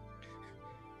list.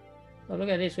 Oh, look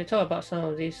at this. We talked about some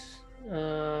of this,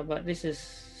 but this is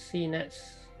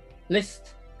CNet's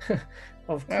list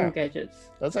of cool Yeah.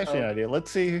 gadgets. That's actually an idea.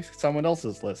 Let's see someone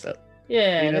else's list.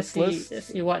 Yeah, CNet's list? let's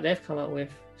see what they've come up with.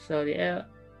 So the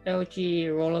LG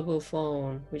rollable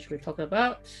phone, which we talked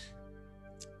about.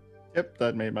 Yep,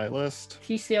 that made my list.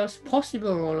 TCL's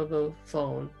possible rollable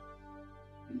phone.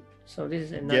 So this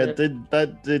is Yeah, another.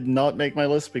 that did not make my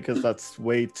list because that's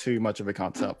way too much of a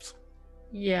concept.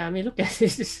 Yeah, I mean, look at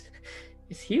this.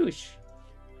 It's huge.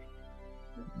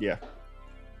 Yeah.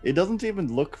 It doesn't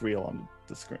even look real on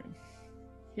the screen.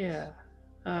 Yeah.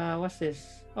 What's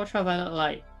this? Ultraviolet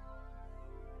light.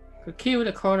 Could kill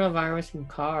the coronavirus in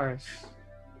cars.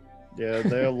 Yeah,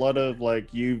 there are a lot of like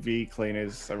UV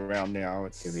cleaners around now.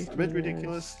 It's UV a bit cleaners.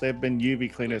 ridiculous. There have been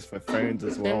UV cleaners for phones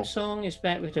as well. Samsung is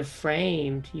back with a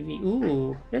frame TV.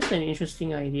 Ooh, that's an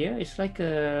interesting idea. It's like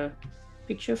a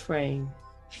picture frame.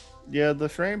 Yeah, the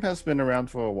frame has been around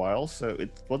for a while, so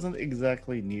it wasn't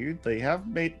exactly new. They have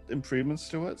made improvements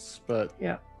to it, but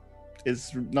Yeah.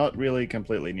 it's not really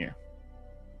completely new.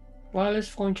 Wireless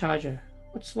phone charger.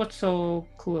 What's so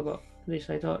cool about this?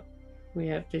 I thought we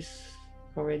have this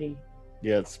already.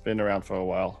 Yeah, it's been around for a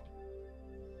while.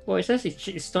 Well, it says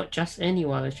it's not just any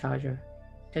wireless charger.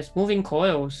 There's moving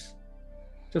coils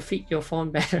to fit your phone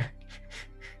better.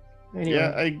 Anyway.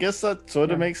 Yeah, I guess that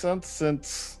sort of Yeah. makes sense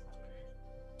since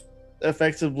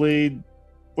effectively,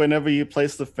 whenever you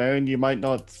place the phone, you might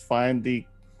not find the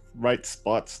right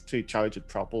spots to charge it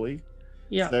properly.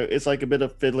 Yeah. So it's like a bit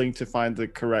of fiddling to find the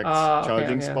correct Okay,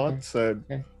 charging okay, spot. okay. So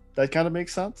Okay. that kind of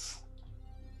makes sense.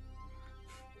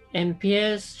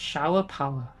 Amperes shower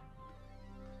power.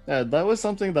 Yeah, that was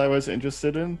something that I was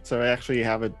interested in, so I actually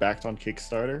have it backed on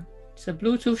Kickstarter. It's a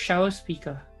Bluetooth shower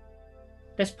speaker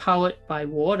that's powered by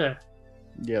water.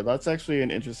 Yeah, that's actually an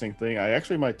interesting thing. I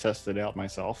actually might test it out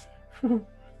myself.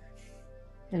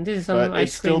 And this is some But it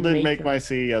ice still cream didn't make maker. my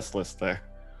CES list there.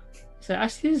 So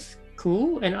this is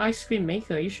cool. An ice cream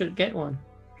maker. You should get one.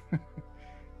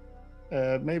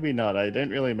 Maybe not. I didn't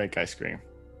really make ice cream.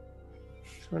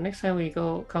 So next time we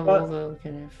come But- over, we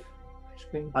can have ice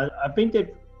cream. I think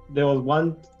that there was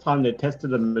one time they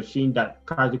tested a machine that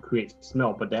tried to create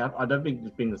smell, but I don't think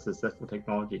it's been a successful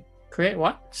technology. Create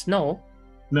what? Snow?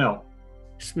 Smell.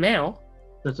 Smell?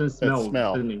 Certain That smell.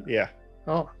 smell. Certain- Yeah.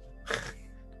 Oh.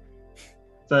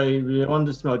 So if you want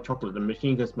to smell chocolate, the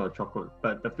machine can smell chocolate.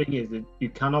 But the thing is, you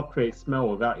cannot create smell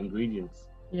without ingredients.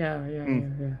 Yeah.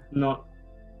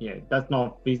 That's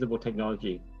not feasible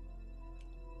technology.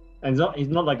 And it's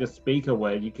not like a speaker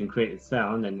where you can create a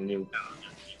sound and then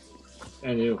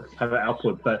it'll have an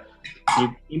output. But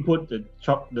you input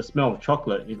the smell of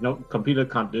chocolate. Computer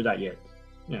can't do that yet.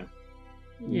 Yeah.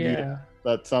 Yeah.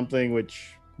 That's something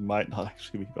which might not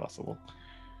actually be possible.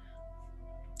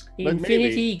 The But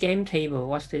Infinity maybe. Game Table.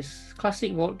 What's this?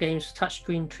 Classic board games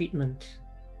touchscreen treatment.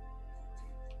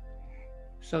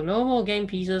 So no more game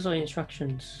pieces or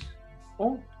instructions.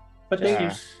 Oh, but Just they, Yeah.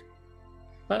 use.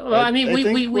 But well, I mean, we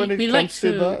think when it like comes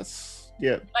to that,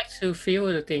 yeah, feel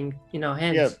the thing in our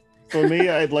hands. yeah. For me,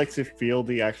 I'd like to feel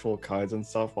the actual cards and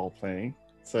stuff while playing.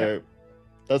 So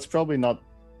that's probably not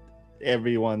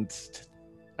everyone's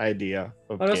idea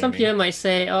of Although some gaming. people might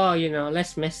say, oh,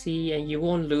 less messy and you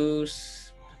won't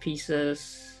lose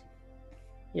pieces.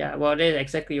 Yeah, well, that's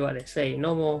exactly what they say.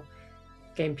 No more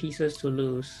game pieces to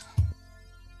lose.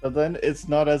 But then it's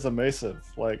not as immersive.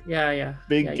 Like Yeah.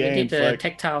 Big You games, need the like-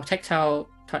 tactile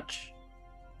touch.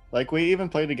 we even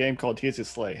played a game called Here's Your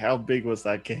Slay. How big was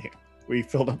that game? We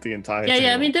filled up the entire Yeah. I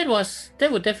table. mean,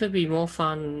 that would definitely be more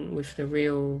fun with the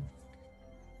real,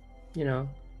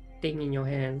 thing in your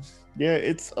hands. Yeah,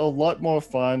 it's a lot more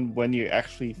fun when you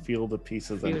actually feel the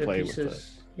pieces Feel and the play with it.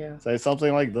 pieces. Yeah. So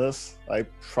something like this, I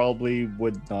probably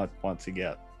would not want to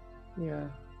get Yeah.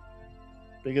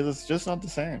 because it's just not the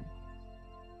same.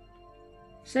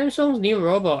 Samsung's new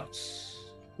robots.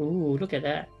 Ooh, look at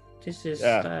that. This is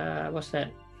what's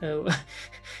that?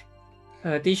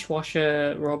 A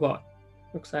dishwasher robot.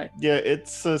 Looks like. Yeah,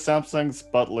 it's Samsung's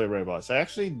Butler robots. I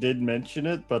actually did mention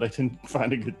it, but I didn't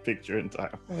find a good picture in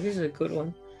time. Oh, this is a good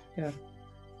one. Yeah.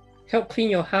 Help clean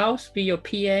your house, be your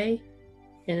PA,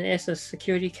 and as a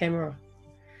security camera.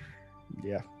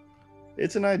 Yeah,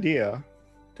 it's an idea.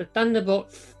 The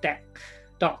Thunderbolt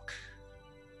dock.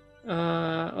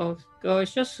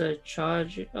 It's just a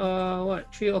charge.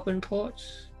 3 open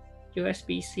ports,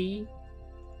 USB-C.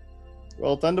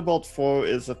 Well, Thunderbolt 4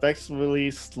 is effectively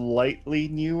slightly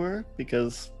newer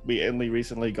because we only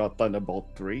recently got Thunderbolt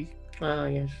 3. Ah,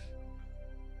 yes.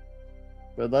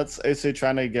 But that's also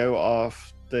trying to go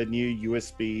off the new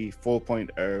USB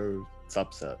 4.0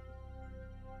 subset.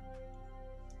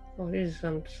 Oh, this is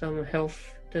some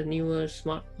health. The newer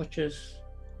smartwatches,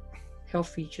 health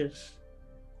features.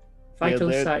 Vital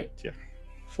they're- sight Yeah,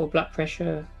 for blood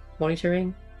pressure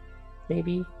monitoring,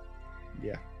 maybe.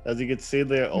 yeah. As you can see,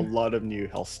 there are a lot of new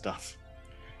health stuff.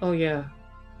 Oh yeah.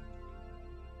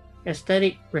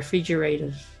 Aesthetic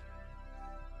refrigerators.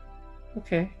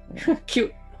 Okay.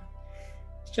 Cute.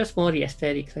 It's just more the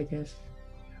aesthetics, I guess.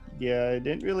 Yeah, I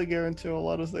didn't really go into a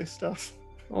lot of this stuff.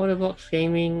 Order box,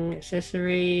 gaming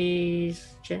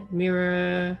accessories, jet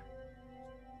mirror,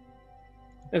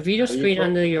 a video screen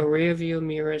under your rear view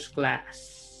mirror's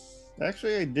glass.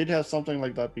 Actually, I did have something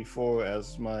like that before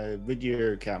as my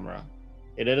video camera.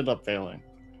 It ended up failing.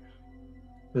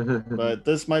 But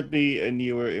this might be a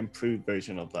newer, improved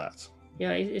version of that.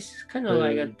 Yeah, it's kind of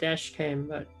like a dash cam,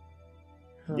 but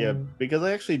Yeah, because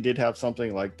I actually did have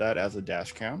something like that as a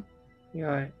dash cam.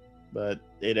 you're right. But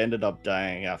it ended up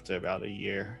dying after about a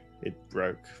year. It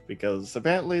broke because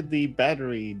apparently the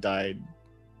battery died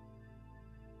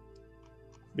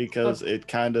because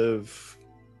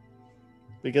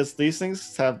because these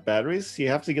things have batteries, you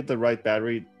have to get the right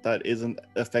battery that isn't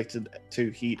affected to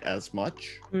heat as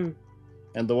much.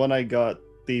 And the one I got,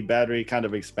 the battery kind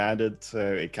of expanded, so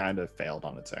it kind of failed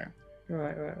on its own.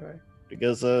 Right.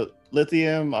 Because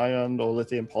lithium ion or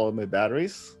lithium polymer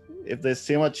batteries, if there's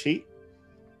too much heat,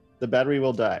 the battery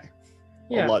will die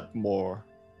a lot more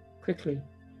quickly.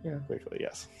 Yeah. Quickly,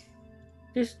 yes.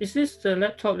 Is this the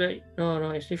laptop that?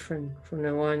 No, it's different from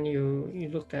the one you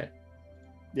looked at.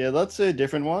 Yeah, that's a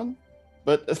different one.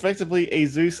 But effectively,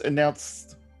 Asus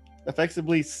announced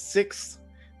 6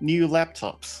 new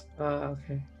laptops.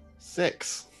 Okay.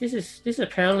 6. This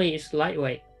apparently is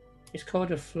lightweight. It's called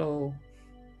the Flow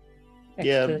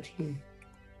X13.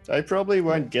 Yeah, I probably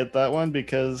won't get that one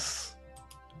because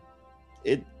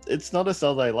it's not a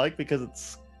style that I like because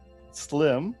it's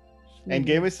slim, and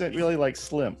gamers don't really like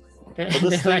slim. But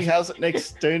this thing has an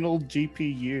external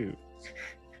GPU.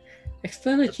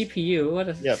 External GPU? What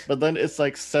is? Yeah, but then it's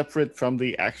like separate from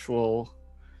the actual.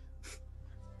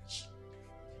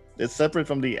 It's separate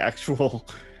from the actual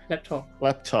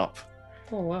laptop.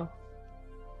 Oh wow!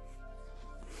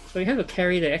 So you have to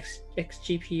carry the X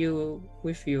GPU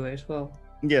with you as well.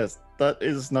 Yes, that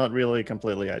is not really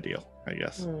completely ideal, I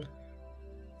guess.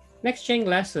 Next gen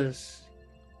glasses.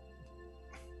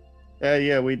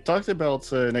 Yeah, we talked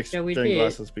about next gen did.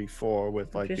 glasses before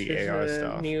with like This the is AR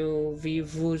stuff. New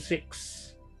Vivo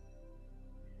 6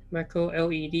 macro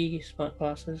LED smart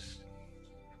glasses.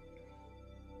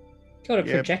 Got a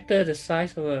projector the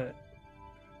size of a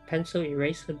pencil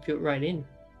eraser built right in.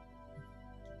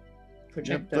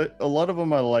 Projector. Yeah, but a lot of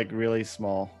them are like really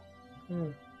small.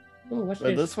 Oh, what's But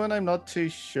this? this one I'm not too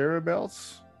sure about.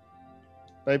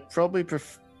 I probably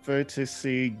prefer to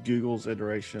see Google's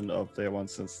iteration of their one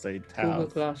since they have Google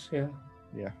Glass, yeah.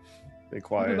 Yeah, they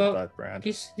acquired What about that brand.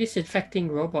 Disinfecting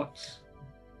robots.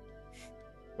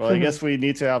 Well, I guess we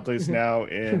need to have those now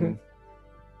in.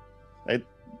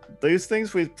 Those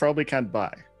things we probably can't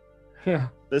buy. Yeah.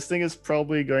 This thing is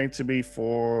probably going to be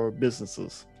for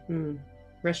businesses.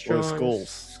 Restaurants. Or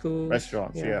schools.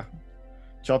 Restaurants, yeah.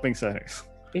 Shopping centers.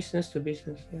 Business to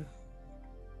business, yeah.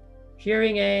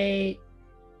 Hearing aid.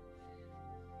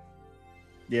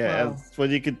 Yeah, Wow. as what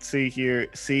you can see here,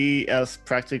 CES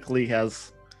practically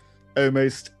has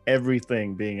almost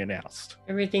everything being announced.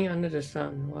 Everything under the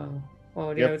sun. Wow.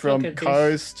 Oh, Yeah, from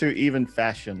cars to even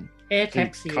fashion. Air To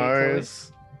taxi.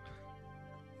 cars.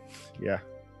 Yeah.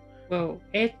 Well,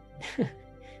 air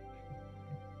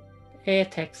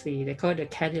taxi. They call it the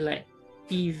Cadillac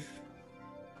Eve.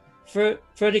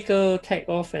 Vertical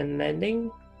takeoff and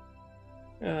landing.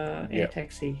 Air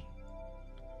taxi.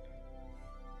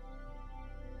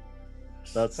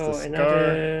 That's so the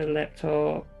another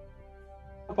laptop.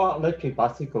 How about electric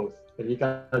bicycles? Have you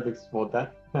guys explored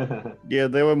that? Yeah,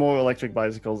 there were more electric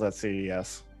bicycles at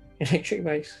CES. Electric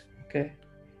bikes. Okay.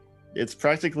 It's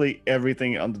practically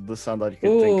everything under the sun that you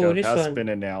could think of has been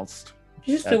announced.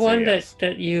 This is at the one CES.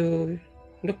 that you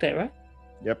looked at, right?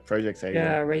 Yep, Project Hazel.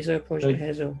 Yeah, Razer Project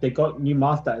Hazel. They got new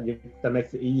masks that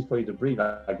makes it easy for you to breathe,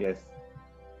 I guess.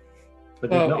 But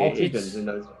there's no oxygen in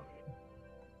those.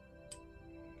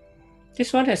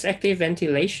 This one has active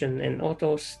ventilation and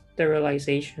auto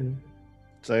sterilization.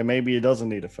 So maybe it doesn't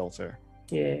need a filter.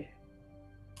 Yeah.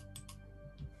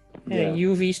 Yeah,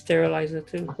 UV sterilizer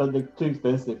too. But they're too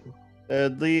expensive.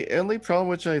 The only problem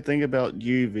which I think about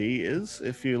UV is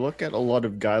if you look at a lot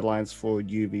of guidelines for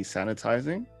UV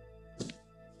sanitizing,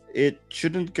 it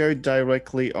shouldn't go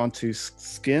directly onto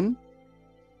skin.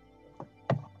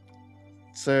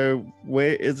 So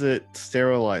where is it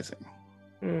sterilizing?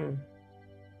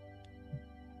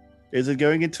 Is it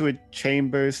going into a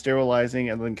chamber, sterilizing,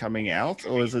 and then coming out,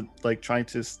 or is it like trying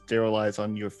to sterilize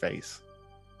on your face?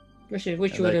 Which and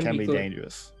wouldn't that can be be good.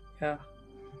 dangerous. Yeah.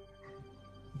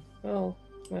 Oh,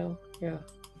 well, yeah.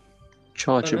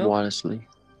 Charge it wirelessly.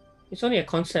 It's only a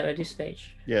concept at this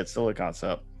stage. Yeah, it's still a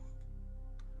concept.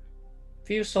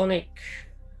 ViewSonic.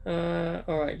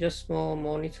 Alright, just small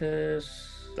monitors.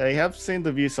 I have seen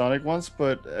the ViewSonic ones,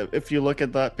 but if you look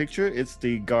at that picture, it's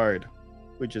the guard,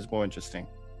 which is more interesting.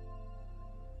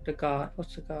 The guard.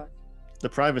 What's the guard? The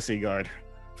privacy guard.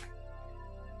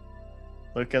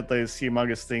 Look at those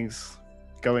humongous things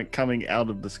coming out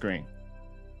of the screen.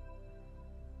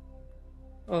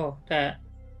 Oh, that.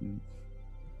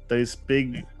 Those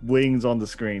big wings on the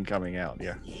screen coming out,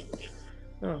 yeah.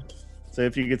 Oh. So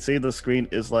if you could see, the screen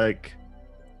is like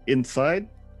inside,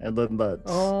 and then the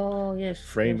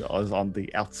frame yes. is on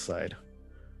the outside.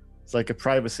 It's like a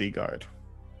privacy guard.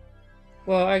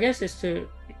 Well, I guess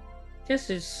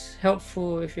it's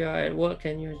helpful if you're at work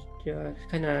and you're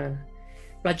kind of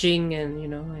bludging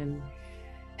and and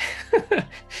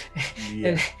Yeah.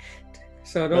 and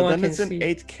so no But one then can it's in see.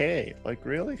 8K. Like,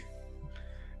 really?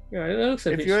 Yeah, it looks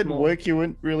a If bit you're at small. work, you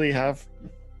wouldn't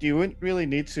really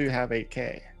need to have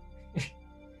 8K.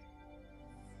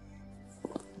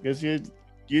 Because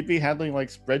you'd be handling like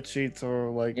spreadsheets or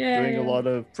like doing a lot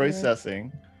of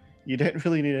processing. You don't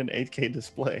really need an 8K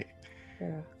display.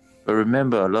 Yeah. But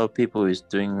remember, a lot of people is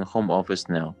doing home office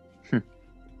now,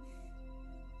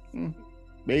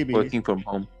 Maybe. working from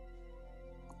home.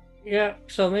 Yeah,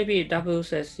 so maybe it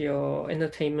doubles as your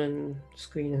entertainment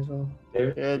screen as well.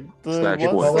 Yeah, the Slash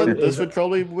ones work. that this would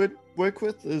probably work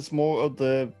with is more of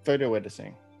the photo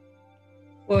editing.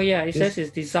 Well, yeah, it says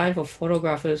it's designed for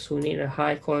photographers who need a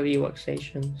high quality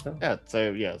workstation. So Yeah,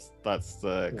 so yes, that's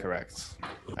the correct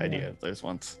idea of those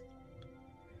ones.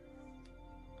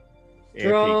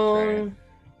 drone,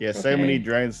 Yeah, so many okay.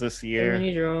 drones this so year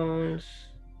many drones,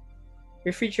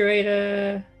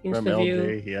 refrigerator, from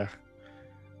InstaView. LG, yeah.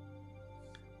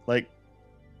 Like,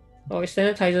 Oh, it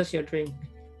sanitizes your drink.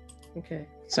 Okay.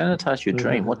 Sanitize your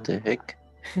drain. What the heck?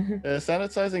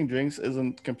 sanitizing drinks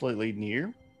isn't completely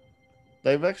new.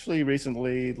 They've actually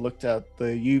recently looked at the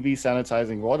UV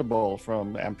sanitizing water bowl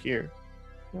from Ampere.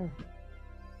 Oh.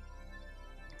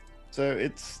 So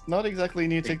it's not exactly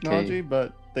new technology,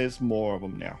 but there's more of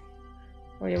them now.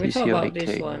 Oh yeah, we PC talked or about this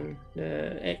 8K? one,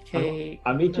 the 8K.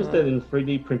 I'm interested in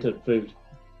 3D printed food.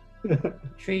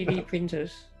 3D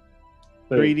printers.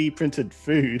 3D printed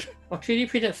food. Or 3D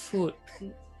printed food.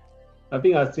 I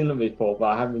think I've seen it before, but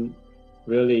I haven't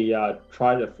really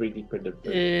tried a 3D printed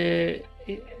food.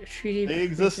 3D. They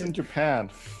exist in printed- Japan.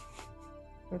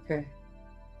 Okay.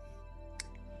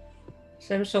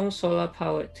 Samsung solar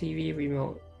powered TV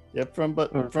remote. Yep, from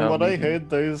what tell I me. heard,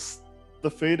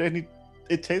 the food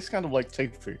it tastes kind of like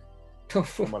tofu,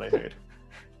 from what I heard.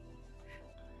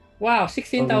 Wow,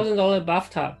 $16,000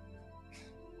 bathtub.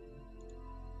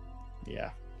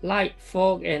 Yeah. Light,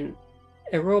 fog, and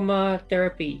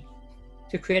aromatherapy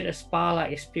to create a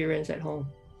spa-like experience at home.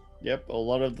 Yep, a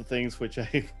lot of the things which I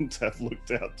haven't have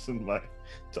looked at in my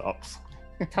tops.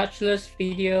 Touchless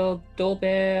video,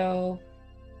 doorbell,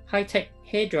 high-tech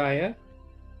hairdryer.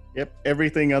 Yep,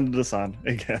 everything under the sun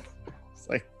again. It's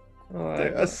like Oh,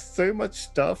 there are so much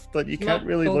stuff that you Smart can't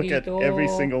really look at every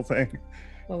door. single thing.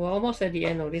 well, we're almost at the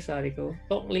end of this article.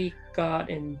 Lock guard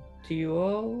and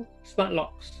dual smart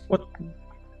locks. What?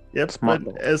 Yep, Smart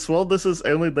but lock. as well, this is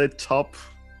only the top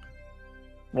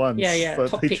ones Yeah, that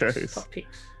top they picks. chose. Top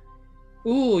picks.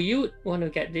 Ooh, you want to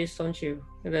get this, don't you?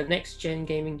 The next gen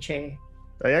gaming chair.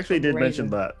 I actually From did mention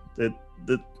Razer. that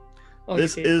Oh,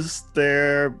 this you did? is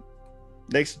their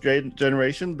next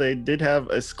generation. They did have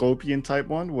a Scorpion type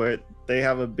one where they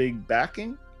have a big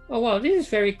backing. Oh wow, this is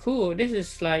very cool. This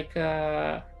is like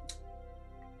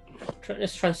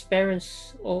it's transparent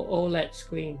OLED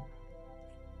screen.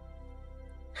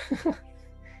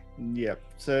 Yep.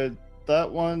 So that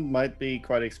one might be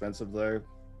quite expensive though,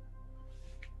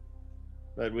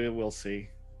 but we will see.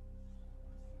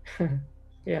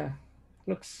 Yeah,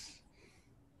 looks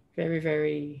very,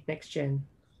 very next gen.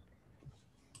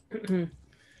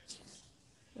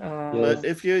 But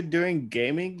if you're doing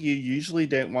gaming, you usually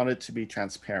don't want it to be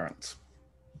transparent.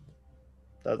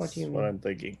 That's What do you what mean? I'm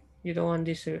thinking. You don't want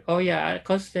this to... Oh yeah,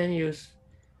 because then you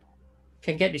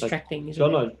can get distracting, isn't it?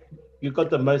 Jono, you got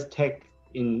the most tech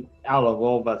in out of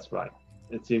all of us, right?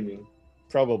 Assuming.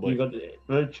 Probably. You got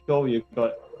virtual, you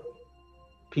got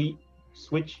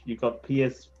Switch, you got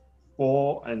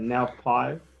PS4, and now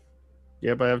 5.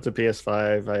 Yep, I have the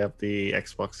PS5. I have the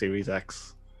Xbox Series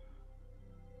X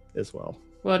as well.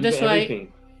 Well, You got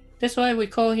everything. that's why we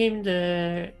call him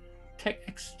the tech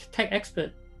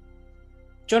expert.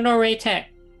 Jonoray Tech.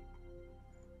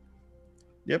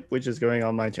 Yep, which is going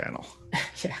on my channel.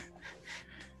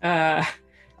 Yeah.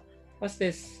 What's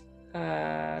this?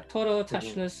 Total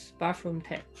touchless bathroom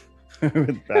tech.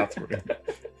 With bathroom.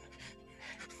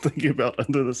 Thinking about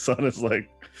under the sun is like,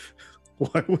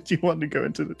 why would you want to go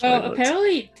into the Well, toilet?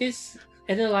 apparently this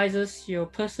analyzes your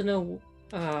personal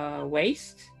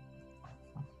waste,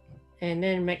 and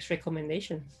then makes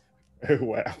recommendations. Oh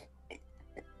wow,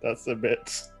 that's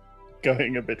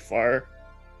going a bit far.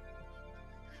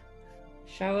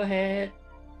 Shower head.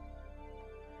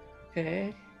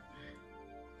 Okay.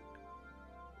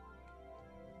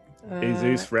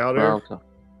 Asus router.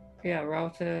 Yeah,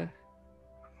 router.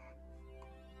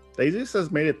 Asus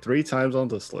has made it 3 times on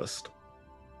this list.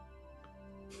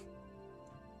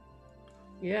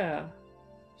 Yeah.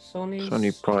 Sony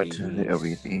Bright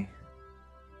TVs. LED.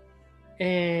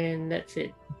 And that's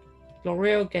it.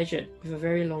 L'Oreal gadget with a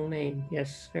very long name.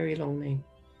 Yes, very long name.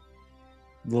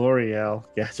 L'Oreal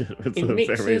gadget with It a very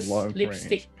mixes long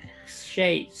lipstick range.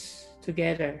 shades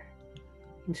together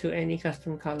into any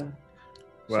custom color.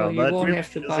 Well, so you that won't really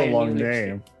have to is buy a a long new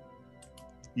name.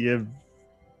 lipstick.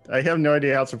 I have no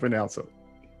idea how to pronounce it.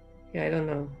 Yeah, I don't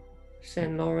know.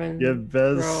 Saint Laurent.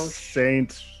 Yves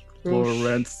Saint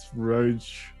Laurent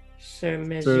Roche Sur Sur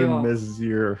Mesure.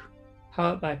 Mesure.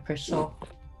 Powered by Persil.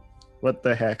 What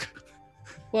the heck?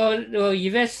 Well,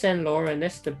 Yves Saint Laurent,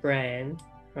 that's the brand,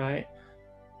 right?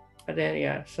 But then,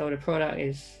 yeah, so the product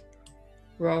is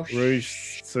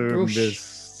Roche Sur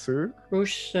Mesure.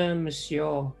 Roche Sur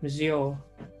Mesure.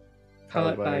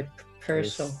 Powered by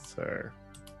Persil. Sir.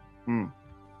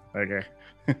 Okay.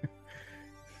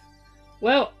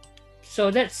 Well,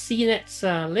 so that's CNet's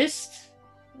list.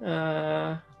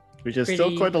 Which is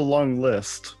still quite a long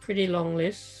list. Pretty long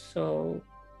list. So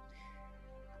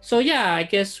yeah, I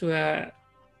guess we're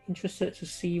interested to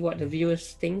see what the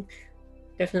viewers think.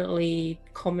 Definitely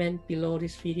comment below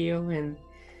this video and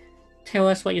tell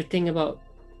us what you think about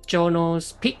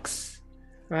Jono's picks,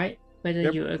 right?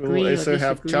 Whether you agree we'll or also disagree.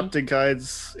 have chapter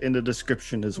guides in the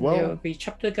description as well. There will be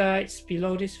chapter guides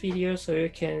below this video, so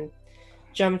you can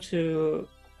jump to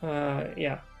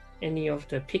any of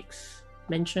the picks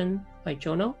mentioned by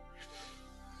Jono.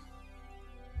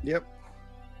 Yep.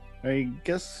 I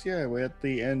guess we're at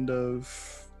the end of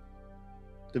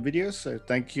the video, so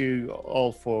thank you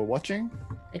all for watching.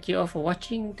 Thank you all for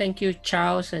watching. Thank you,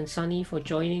 Charles and Sunny, for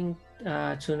joining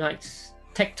tonight's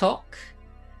Tech Talk.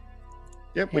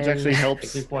 Yep, which actually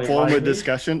helps form a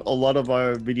discussion. A lot of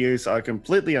our videos are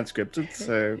completely unscripted,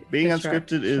 so being That's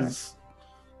unscripted right, is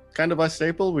kind of our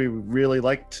staple. We really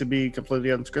like to be completely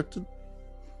unscripted.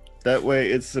 That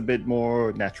way it's a bit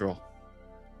more natural.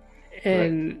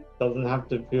 And doesn't have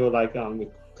to feel like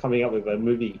coming up with a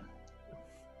movie.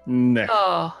 No.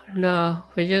 Oh no,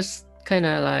 we're just kind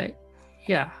of like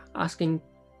asking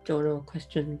Jono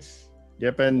questions.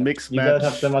 Yep, and mix You guys match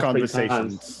have so much free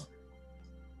conversations.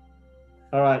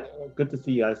 All right, good to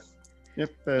see you guys.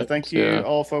 Yep, thank you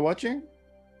all for watching.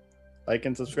 Like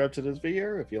and subscribe to this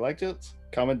video if you liked it.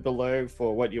 Comment below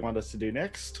for what you want us to do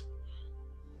next.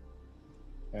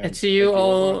 And see you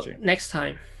all next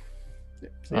time.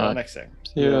 See you all next time.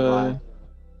 See you.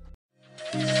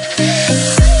 Bye.